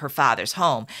confines of her father's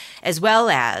home, as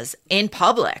well as in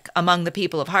public among the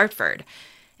people of Hartford.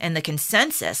 And the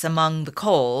consensus among the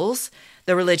Coles,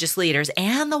 the religious leaders,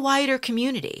 and the wider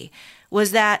community was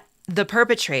that the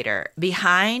perpetrator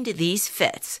behind these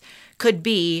fits could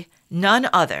be none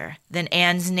other than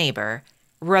Anne's neighbor,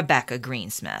 Rebecca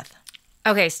Greensmith.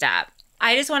 Okay, stop.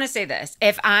 I just want to say this.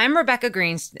 If I'm Rebecca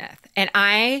Greensmith and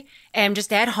I am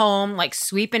just at home,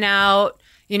 sweeping out,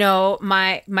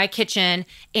 my kitchen,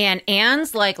 and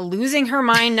Anne's losing her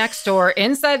mind next door,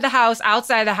 inside the house,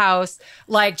 outside the house,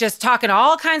 just talking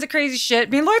all kinds of crazy shit,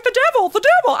 being like, the devil,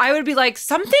 I would be like,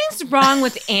 something's wrong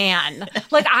with Anne.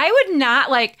 I would not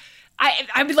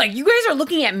I'd be like, you guys are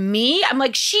looking at me? I'm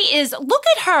like, she is, look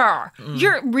at her.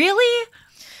 You're really?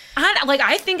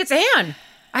 I think it's Anne.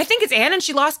 I think it's Anne and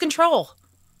she lost control.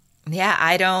 Yeah,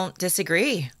 I don't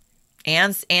disagree.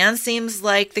 Anne seems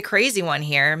like the crazy one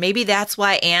here. Maybe that's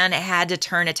why Anne had to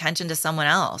turn attention to someone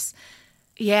else.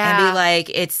 Yeah. And be like,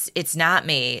 it's not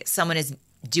me. Someone is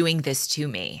doing this to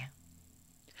me.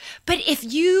 But if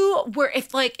you were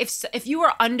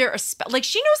under like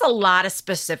she knows a lot of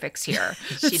specifics here.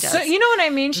 She does. So, you know what I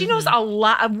mean? She knows a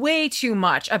lot, way too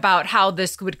much about how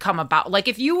this would come about. Like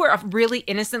if you were really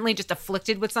innocently just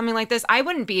afflicted with something like this, I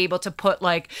wouldn't be able to put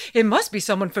like, it must be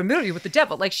someone familiar with the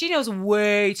devil. Like she knows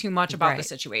way too much about the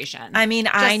situation. I mean,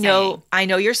 I know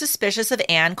you're suspicious of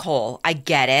Ann Cole. I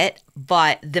get it.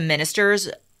 But the ministers,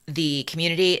 the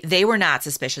community, they were not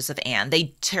suspicious of Anne.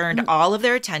 They turned all of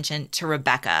their attention to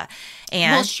Rebecca.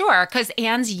 And well, sure, because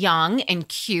Anne's young and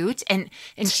cute and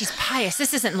she's pious.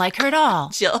 This isn't like her at all.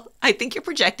 Jill, I think you're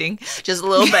projecting just a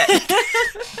little bit. Leave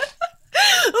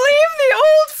the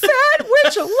old fat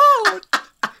witch alone.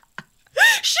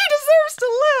 She deserves to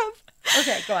live.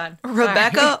 Okay, go on.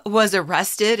 Rebecca was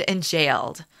arrested and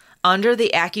jailed under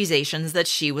the accusations that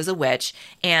she was a witch,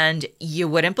 and you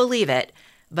wouldn't believe it,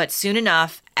 but soon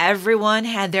enough, everyone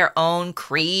had their own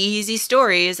crazy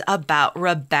stories about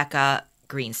Rebecca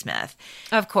Greensmith.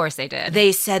 Of course they did.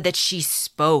 They said that she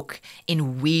spoke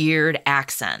in weird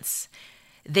accents.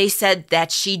 They said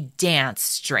that she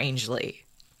danced strangely.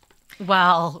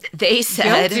 Well, they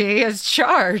said guilty as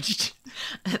charged.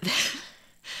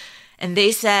 And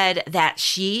they said that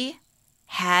she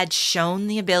had shown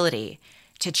the ability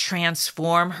to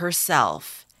transform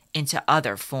herself into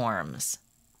other forms.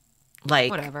 Like,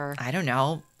 whatever. I don't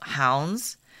know,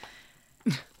 hounds.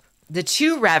 The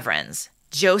two reverends,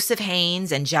 Joseph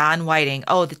Haynes and John Whiting.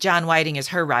 Oh, John Whiting is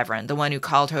her reverend, the one who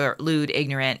called her lewd,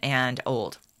 ignorant, and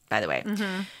old, by the way.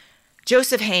 Mm-hmm.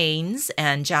 Joseph Haynes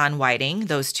and John Whiting,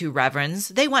 those two reverends,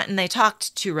 they went and they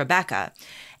talked to Rebecca,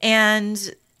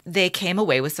 and they came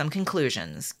away with some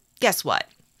conclusions. Guess what?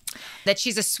 That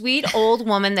she's a sweet old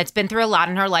woman that's been through a lot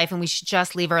in her life and we should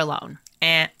just leave her alone.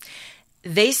 And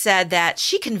they said that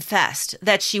she confessed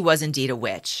that she was indeed a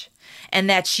witch and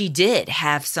that she did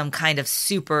have some kind of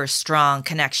super strong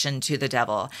connection to the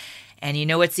devil. And you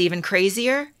know what's even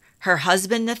crazier? Her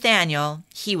husband, Nathaniel,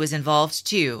 he was involved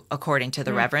too, according to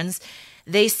the reverends.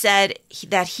 They said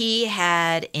that he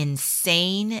had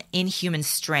insane, inhuman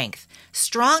strength,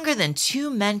 stronger than two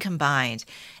men combined,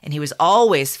 and he was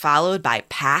always followed by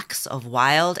packs of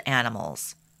wild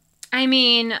animals. I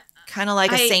mean, kind of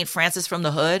like a St. Francis from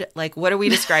the Hood. Like, what are we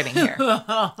describing here?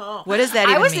 What does that even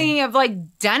mean? I was thinking of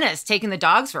like Dennis taking the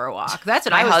dogs for a walk. That's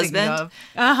what I was thinking of.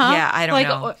 Yeah, I don't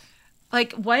know.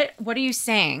 Like, what are you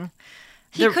saying?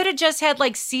 He could have just had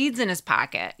like seeds in his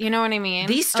pocket. You know what I mean?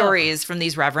 These stories from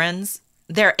these reverends,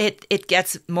 it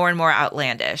gets more and more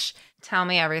outlandish. Tell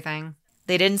me everything.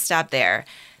 They didn't stop there.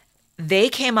 They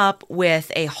came up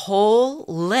with a whole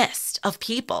list of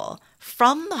people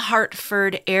from the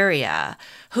Hartford area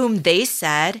whom they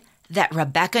said that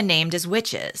Rebecca named as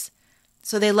witches.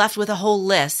 So they left with a whole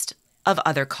list of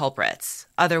other culprits,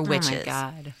 other witches. Oh,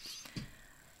 my God.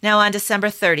 Now, on December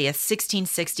 30th,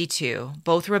 1662,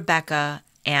 both Rebecca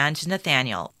and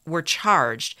Nathaniel were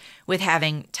charged with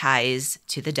having ties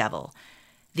to the devil.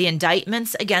 The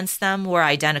indictments against them were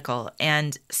identical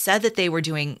and said that they were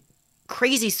doing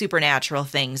crazy supernatural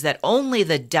things that only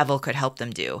the devil could help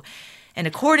them do. And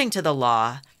according to the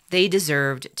law, they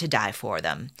deserved to die for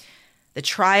them. The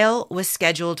trial was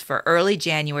scheduled for early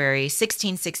January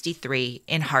 1663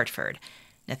 in Hartford.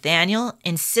 Nathaniel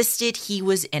insisted he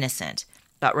was innocent,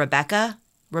 but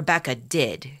Rebecca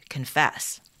did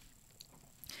confess.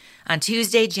 On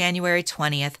Tuesday, January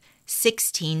 20th,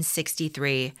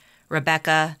 1663,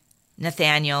 Rebecca,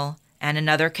 Nathaniel, and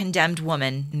another condemned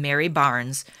woman, Mary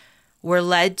Barnes, were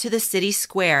led to the city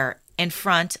square in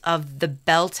front of the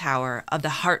bell tower of the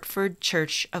Hartford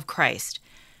Church of Christ.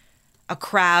 A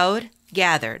crowd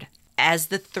gathered as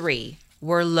the three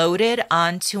were loaded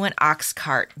onto an ox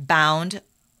cart bound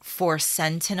for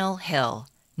Sentinel Hill,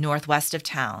 northwest of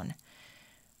town,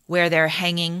 where their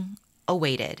hanging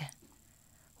awaited.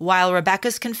 While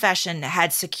Rebecca's confession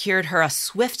had secured her a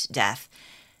swift death,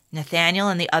 Nathaniel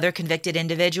and the other convicted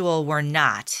individual were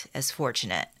not as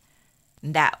fortunate.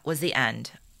 That was the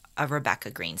end of Rebecca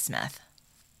Greensmith.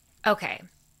 Okay.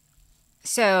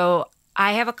 So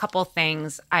I have a couple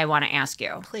things I want to ask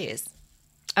you. Please.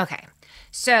 Okay.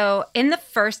 So in the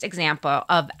first example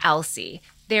of Elsie,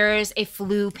 there's a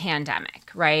flu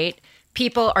pandemic, right?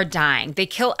 People are dying. They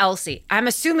kill Elsie. I'm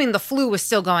assuming the flu was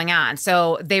still going on.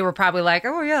 So they were probably like,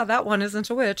 oh, yeah, that one isn't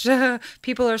a witch.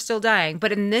 People are still dying.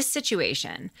 But in this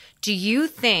situation, do you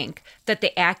think that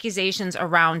the accusations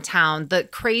around town, the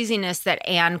craziness that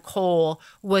Ann Cole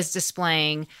was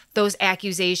displaying, those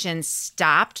accusations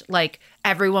stopped? Like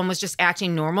everyone was just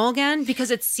acting normal again?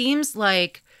 Because it seems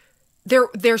like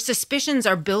their suspicions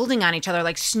are building on each other,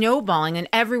 like snowballing, and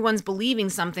everyone's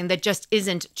believing something that just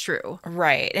isn't true.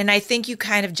 Right. And I think you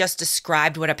kind of just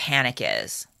described what a panic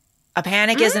is. A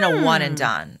panic isn't a one and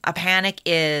done. A panic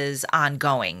is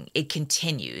ongoing. It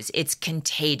continues. It's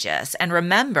contagious. And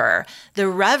remember, the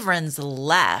reverends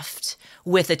left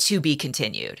with a to be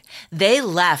continued. They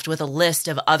left with a list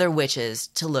of other witches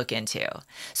to look into.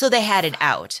 So they had it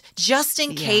out. Just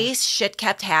in case shit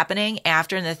kept happening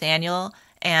after Nathaniel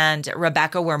and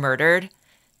Rebecca were murdered,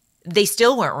 they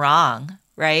still weren't wrong,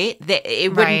 right?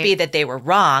 It wouldn't be that they were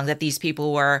wrong, that these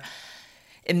people were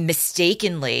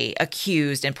mistakenly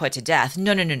accused and put to death.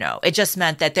 No. It just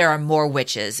meant that there are more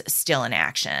witches still in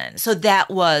action. So that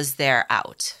was their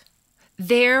out.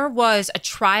 There was a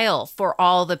trial for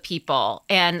all the people,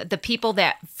 and the people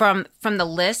that from the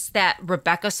list that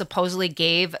Rebecca supposedly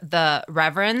gave the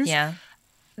reverends. Yeah.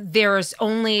 There's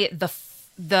only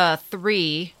the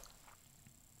 3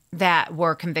 that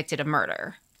were convicted of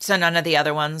murder. So none of the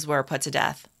other ones were put to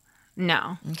death?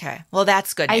 No. Okay. Well,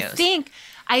 that's good news.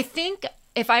 I think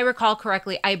if I recall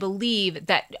correctly, I believe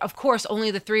that, of course, only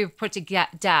the 3 were put to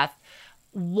death.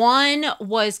 1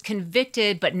 was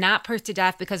convicted but not put to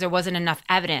death because there wasn't enough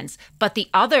evidence. But the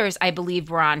others, I believe,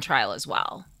 were on trial as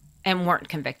well and weren't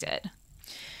convicted.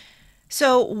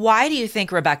 So why do you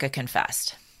think Rebecca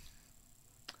confessed?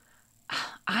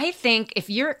 I think if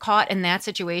you're caught in that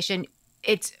situation,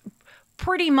 it's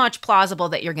pretty much plausible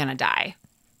that you're going to die,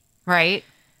 right?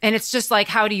 And it's just like,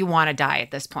 how do you want to die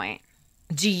at this point?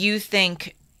 Do you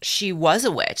think she was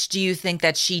a witch? Do you think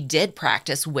that she did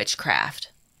practice witchcraft?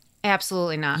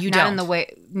 Absolutely not. You not don't? In the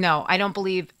way. No, I don't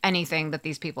believe anything that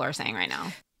these people are saying right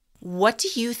now. What do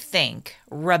you think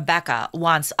Rebecca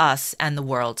wants us and the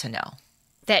world to know?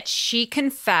 That she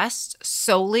confessed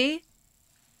solely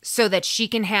so that she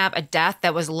can have a death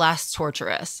that was less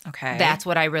torturous. Okay. That's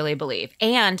what I really believe.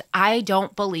 And I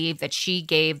don't believe that she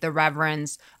gave the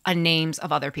reverends names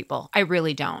of other people. I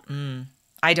really don't.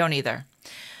 I don't either.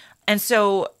 And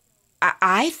so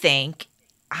I think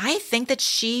that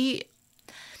she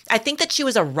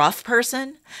was a rough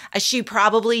person. She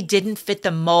probably didn't fit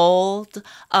the mold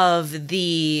of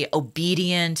the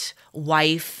obedient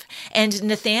wife. And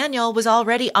Nathaniel was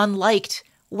already unliked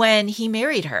when he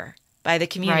married her by the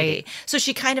community. Right. So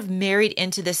she kind of married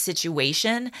into this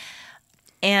situation.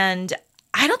 And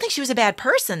I don't think she was a bad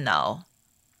person, though.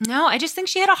 No, I just think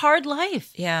she had a hard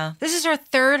life. Yeah. This is her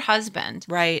 3rd husband.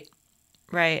 Right.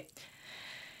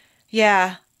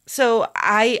 Yeah. So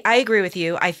I agree with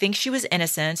you. I think she was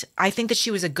innocent. I think that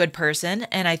she was a good person.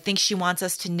 And I think she wants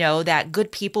us to know that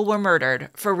good people were murdered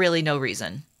for really no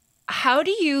reason. How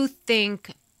do you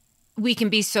think we can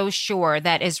be so sure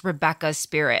that is Rebecca's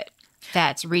spirit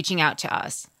that's reaching out to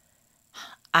us?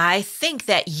 I think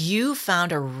that you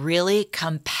found a really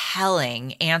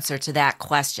compelling answer to that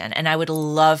question, and I would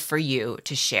love for you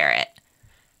to share it.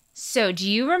 So do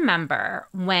you remember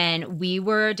when we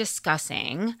were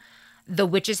discussing the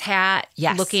witch's hat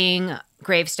looking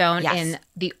gravestone in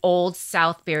the Old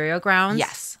South burial grounds?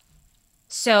 Yes.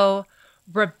 So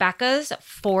Rebecca's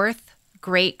 4th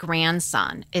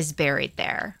great-grandson is buried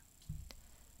there.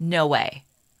 No way.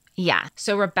 Yeah.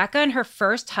 So Rebecca and her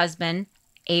first husband,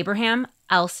 Abraham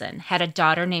Elson, had a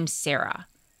daughter named Sarah.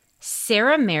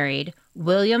 Sarah married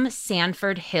William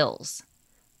Sanford Hills.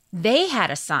 They had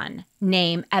a son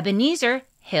named Ebenezer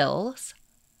Hills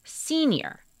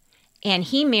Sr., and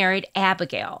he married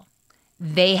Abigail.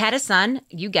 They had a son,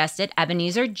 you guessed it,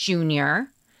 Ebenezer Jr.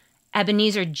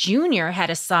 Ebenezer Jr. had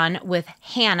a son with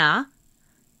Hannah,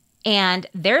 and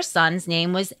their son's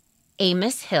name was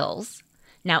Amos Hills.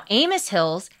 Now, Amos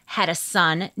Hills had a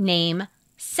son named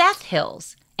Seth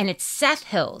Hills, and it's Seth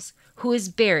Hills who is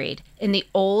buried in the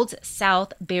Old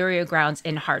South burial grounds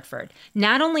in Hartford.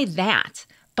 Not only that,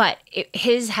 but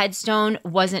his headstone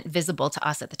wasn't visible to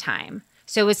us at the time.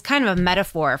 So it's kind of a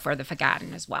metaphor for the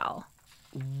forgotten as well.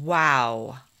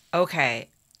 Wow. Okay.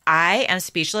 I am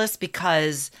speechless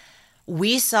because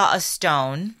we saw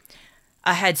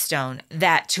a headstone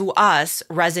that to us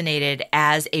resonated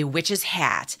as a witch's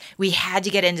hat. We had to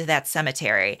get into that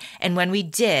cemetery. And when we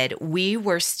did, we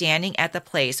were standing at the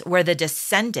place where the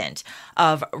descendant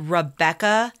of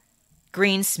Rebecca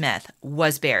Greensmith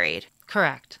was buried.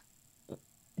 Correct.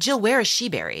 Jill, where is she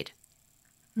buried?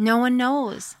 No one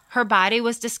knows. Her body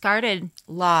was discarded.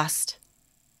 Lost.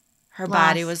 Her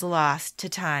body was lost to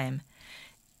time.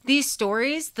 These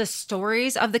stories, the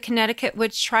stories of the Connecticut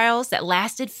witch trials that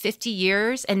lasted 50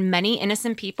 years and many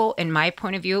innocent people, in my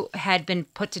point of view, had been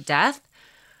put to death,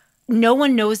 no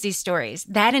one knows these stories.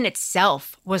 That in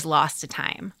itself was lost to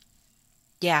time.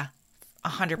 Yeah,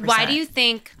 100%. Why do you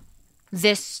think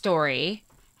this story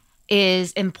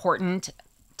is important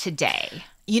today?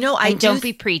 You know, don't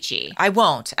be preachy. I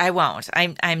won't.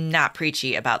 I'm not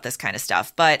preachy about this kind of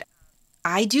stuff, but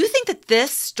I do think that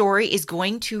this story is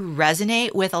going to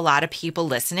resonate with a lot of people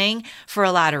listening for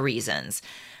a lot of reasons.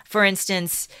 For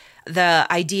instance, the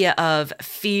idea of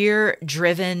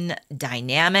fear-driven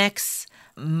dynamics,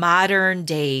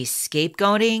 modern-day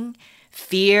scapegoating,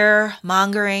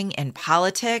 fear-mongering in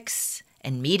politics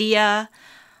and media.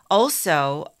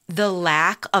 Also, the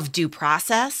lack of due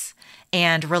process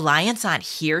and reliance on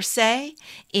hearsay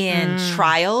in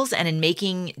trials and in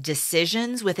making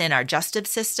decisions within our justice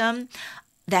system,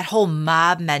 that whole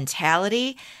mob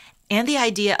mentality, and the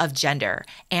idea of gender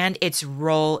and its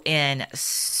role in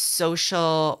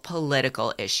social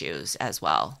political issues as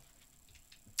well.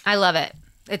 I love it.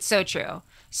 It's so true.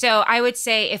 So I would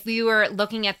say if we were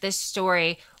looking at this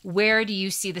story, where do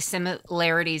you see the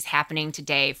similarities happening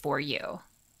today for you?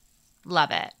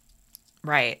 Love it.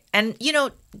 Right. And,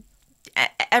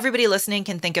 everybody listening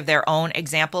can think of their own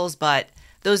examples, but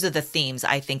those are the themes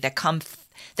I think that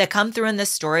come through in this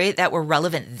story that were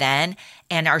relevant then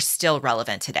and are still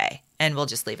relevant today. And we'll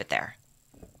just leave it there.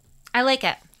 I like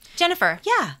it. Jennifer.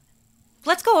 Yeah.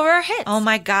 Let's go over our hits. Oh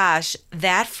my gosh.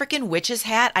 That freaking witch's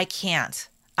hat, I can't.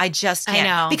 I just can't.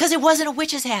 I know. Because it wasn't a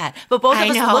witch's hat. But both of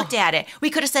us know. looked at it. We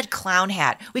could have said clown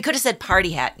hat. We could have said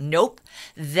party hat. Nope.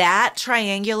 That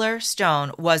triangular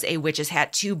stone was a witch's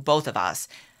hat to both of us.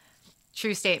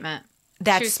 True statement.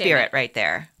 That's True spirit statement. right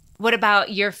there. What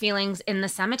about your feelings in the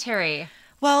cemetery?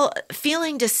 Well,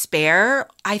 feeling despair,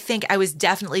 I think I was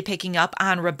definitely picking up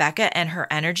on Rebecca and her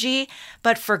energy,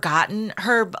 but forgotten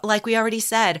her, like we already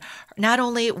said, not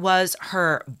only was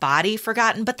her body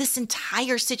forgotten, but this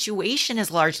entire situation is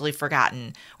largely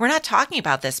forgotten. We're not talking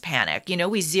about this panic.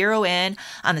 We zero in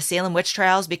on the Salem witch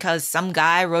trials because some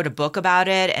guy wrote a book about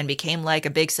it and became like a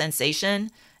big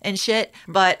sensation and shit.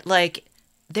 But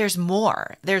there's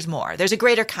more. There's more. There's a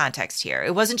greater context here.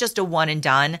 It wasn't just a one and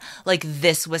done.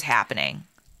 This was happening.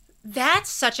 That's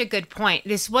such a good point.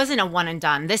 This wasn't a one and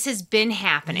done. This has been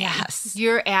happening. Yes.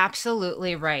 You're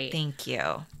absolutely right. Thank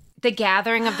you. The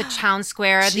gathering of the town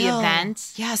square, the Jill.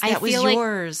 event. Yes, that was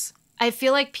yours. I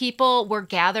feel like people were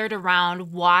gathered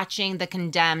around watching the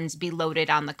condemned be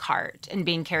loaded on the cart and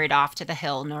being carried off to the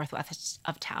hill northwest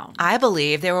of town. I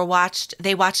believe they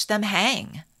watched them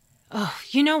hang. Oh,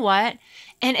 you know what?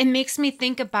 And it makes me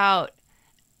think about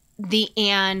the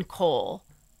Ann Cole.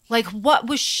 What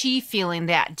was she feeling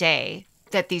that day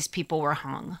that these people were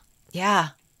hung?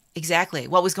 Yeah, exactly.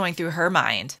 What was going through her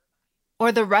mind?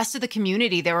 Or the rest of the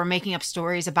community, they were making up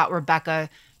stories about Rebecca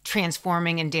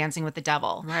transforming and dancing with the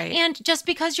devil. Right. And just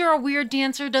because you're a weird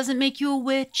dancer doesn't make you a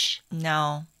witch.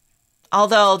 No.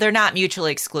 Although they're not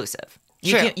mutually exclusive.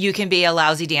 True. You can be a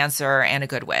lousy dancer and a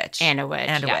good witch. And a witch.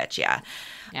 And a witch, yeah.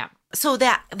 Yeah. So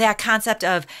that concept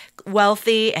of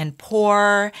wealthy and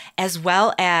poor, as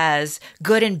well as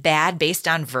good and bad based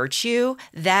on virtue,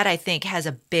 that I think has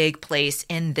a big place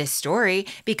in this story,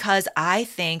 because I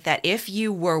think that if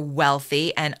you were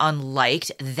wealthy and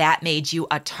unliked, that made you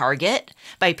a target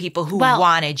by people who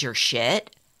wanted your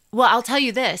shit. Well, I'll tell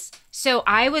you this. So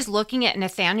I was looking at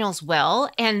Nathaniel's will,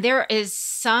 and there is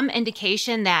some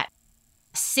indication that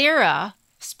Sarah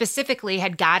specifically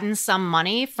had gotten some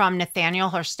money from Nathaniel,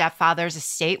 her stepfather's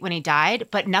estate, when he died,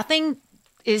 but nothing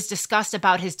is discussed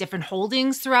about his different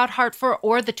holdings throughout Hartford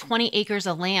or the 20 acres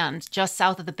of land just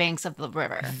south of the banks of the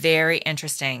river. Very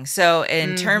interesting. So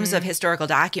in terms of historical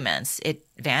documents, it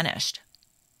vanished.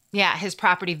 Yeah, his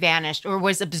property vanished or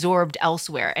was absorbed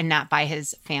elsewhere and not by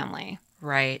his family.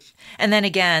 Right. And then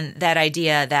again, that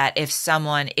idea that if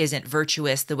someone isn't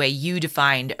virtuous the way you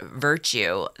defined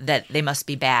virtue, that they must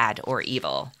be bad or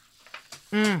evil.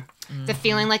 The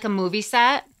feeling like a movie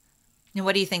set. And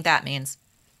what do you think that means?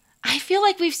 I feel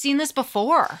like we've seen this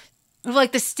before.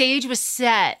 The stage was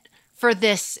set for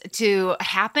this to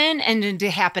happen and to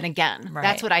happen again. Right.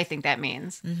 That's what I think that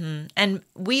means. Mm-hmm. And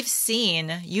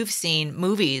you've seen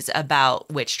movies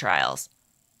about witch trials.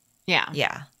 Yeah.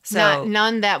 Yeah. So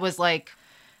none that was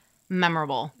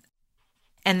memorable.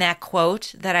 And that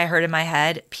quote that I heard in my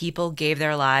head, people gave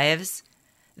their lives,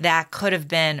 that could have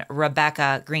been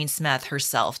Rebecca Greensmith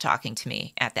herself talking to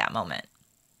me at that moment.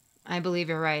 I believe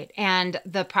you're right. And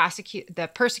the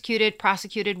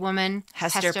prosecuted woman,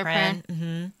 Hester Prynne.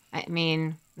 Mm-hmm. I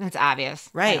mean, it's obvious.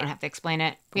 Right. I don't have to explain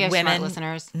it. We have smart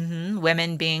listeners. Mm-hmm,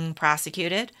 women being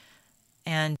prosecuted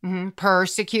and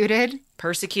persecuted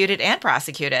and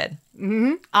prosecuted.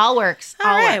 Mm-hmm. All works.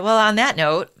 All right. Well, on that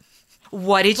note,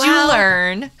 what did you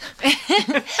learn?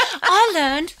 I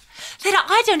learned that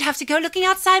I don't have to go looking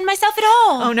outside myself at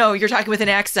all. Oh, no, you're talking with an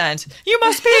accent. You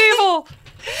must be evil.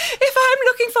 If I'm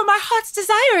looking for my heart's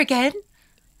desire again.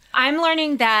 I'm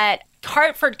learning that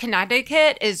Hartford,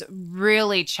 Connecticut is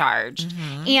really charged.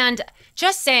 And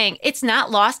just saying, it's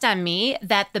not lost on me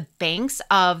that the banks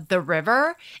of the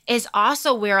river is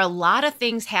also where a lot of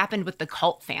things happened with the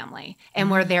Cult family and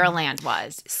where their land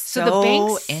was. So the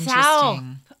banks south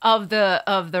of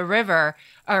the river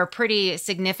are pretty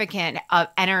significant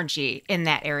energy in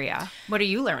that area. What are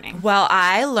you learning? Well,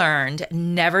 I learned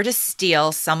never to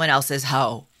steal someone else's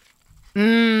hoe.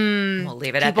 We'll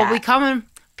leave it at that.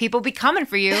 People be coming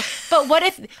for you. But what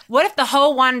if the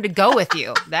hoe wanted to go with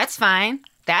you? That's fine.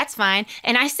 That's fine.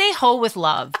 And I say hoe with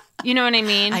love. You know what I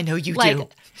mean? I know you do.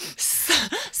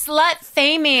 Slut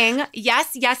faming.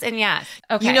 Yes, yes, and yes.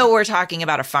 Okay. You know we're talking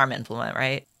about a farm implement,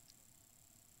 right?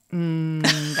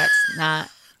 That's not.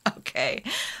 Okay.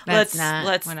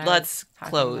 Let's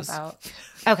close.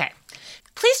 Okay.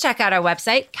 Please check out our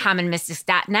website,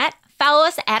 commonmystics.net. Follow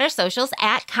us at our socials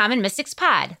at Common Mystics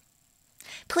Pod.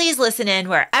 Please listen in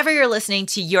wherever you're listening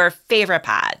to your favorite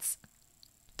pods.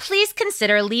 Please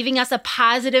consider leaving us a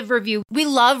positive review. We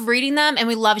love reading them and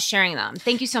we love sharing them.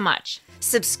 Thank you so much.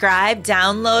 Subscribe,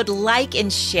 download, like,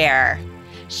 and share.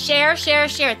 Share.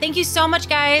 Thank you so much,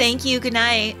 guys. Thank you. Good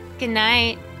night. Good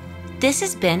night. This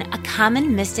has been a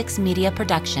Common Mystics Media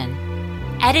production.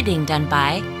 Editing done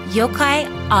by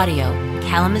Yokai Audio,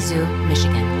 Kalamazoo,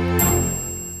 Michigan.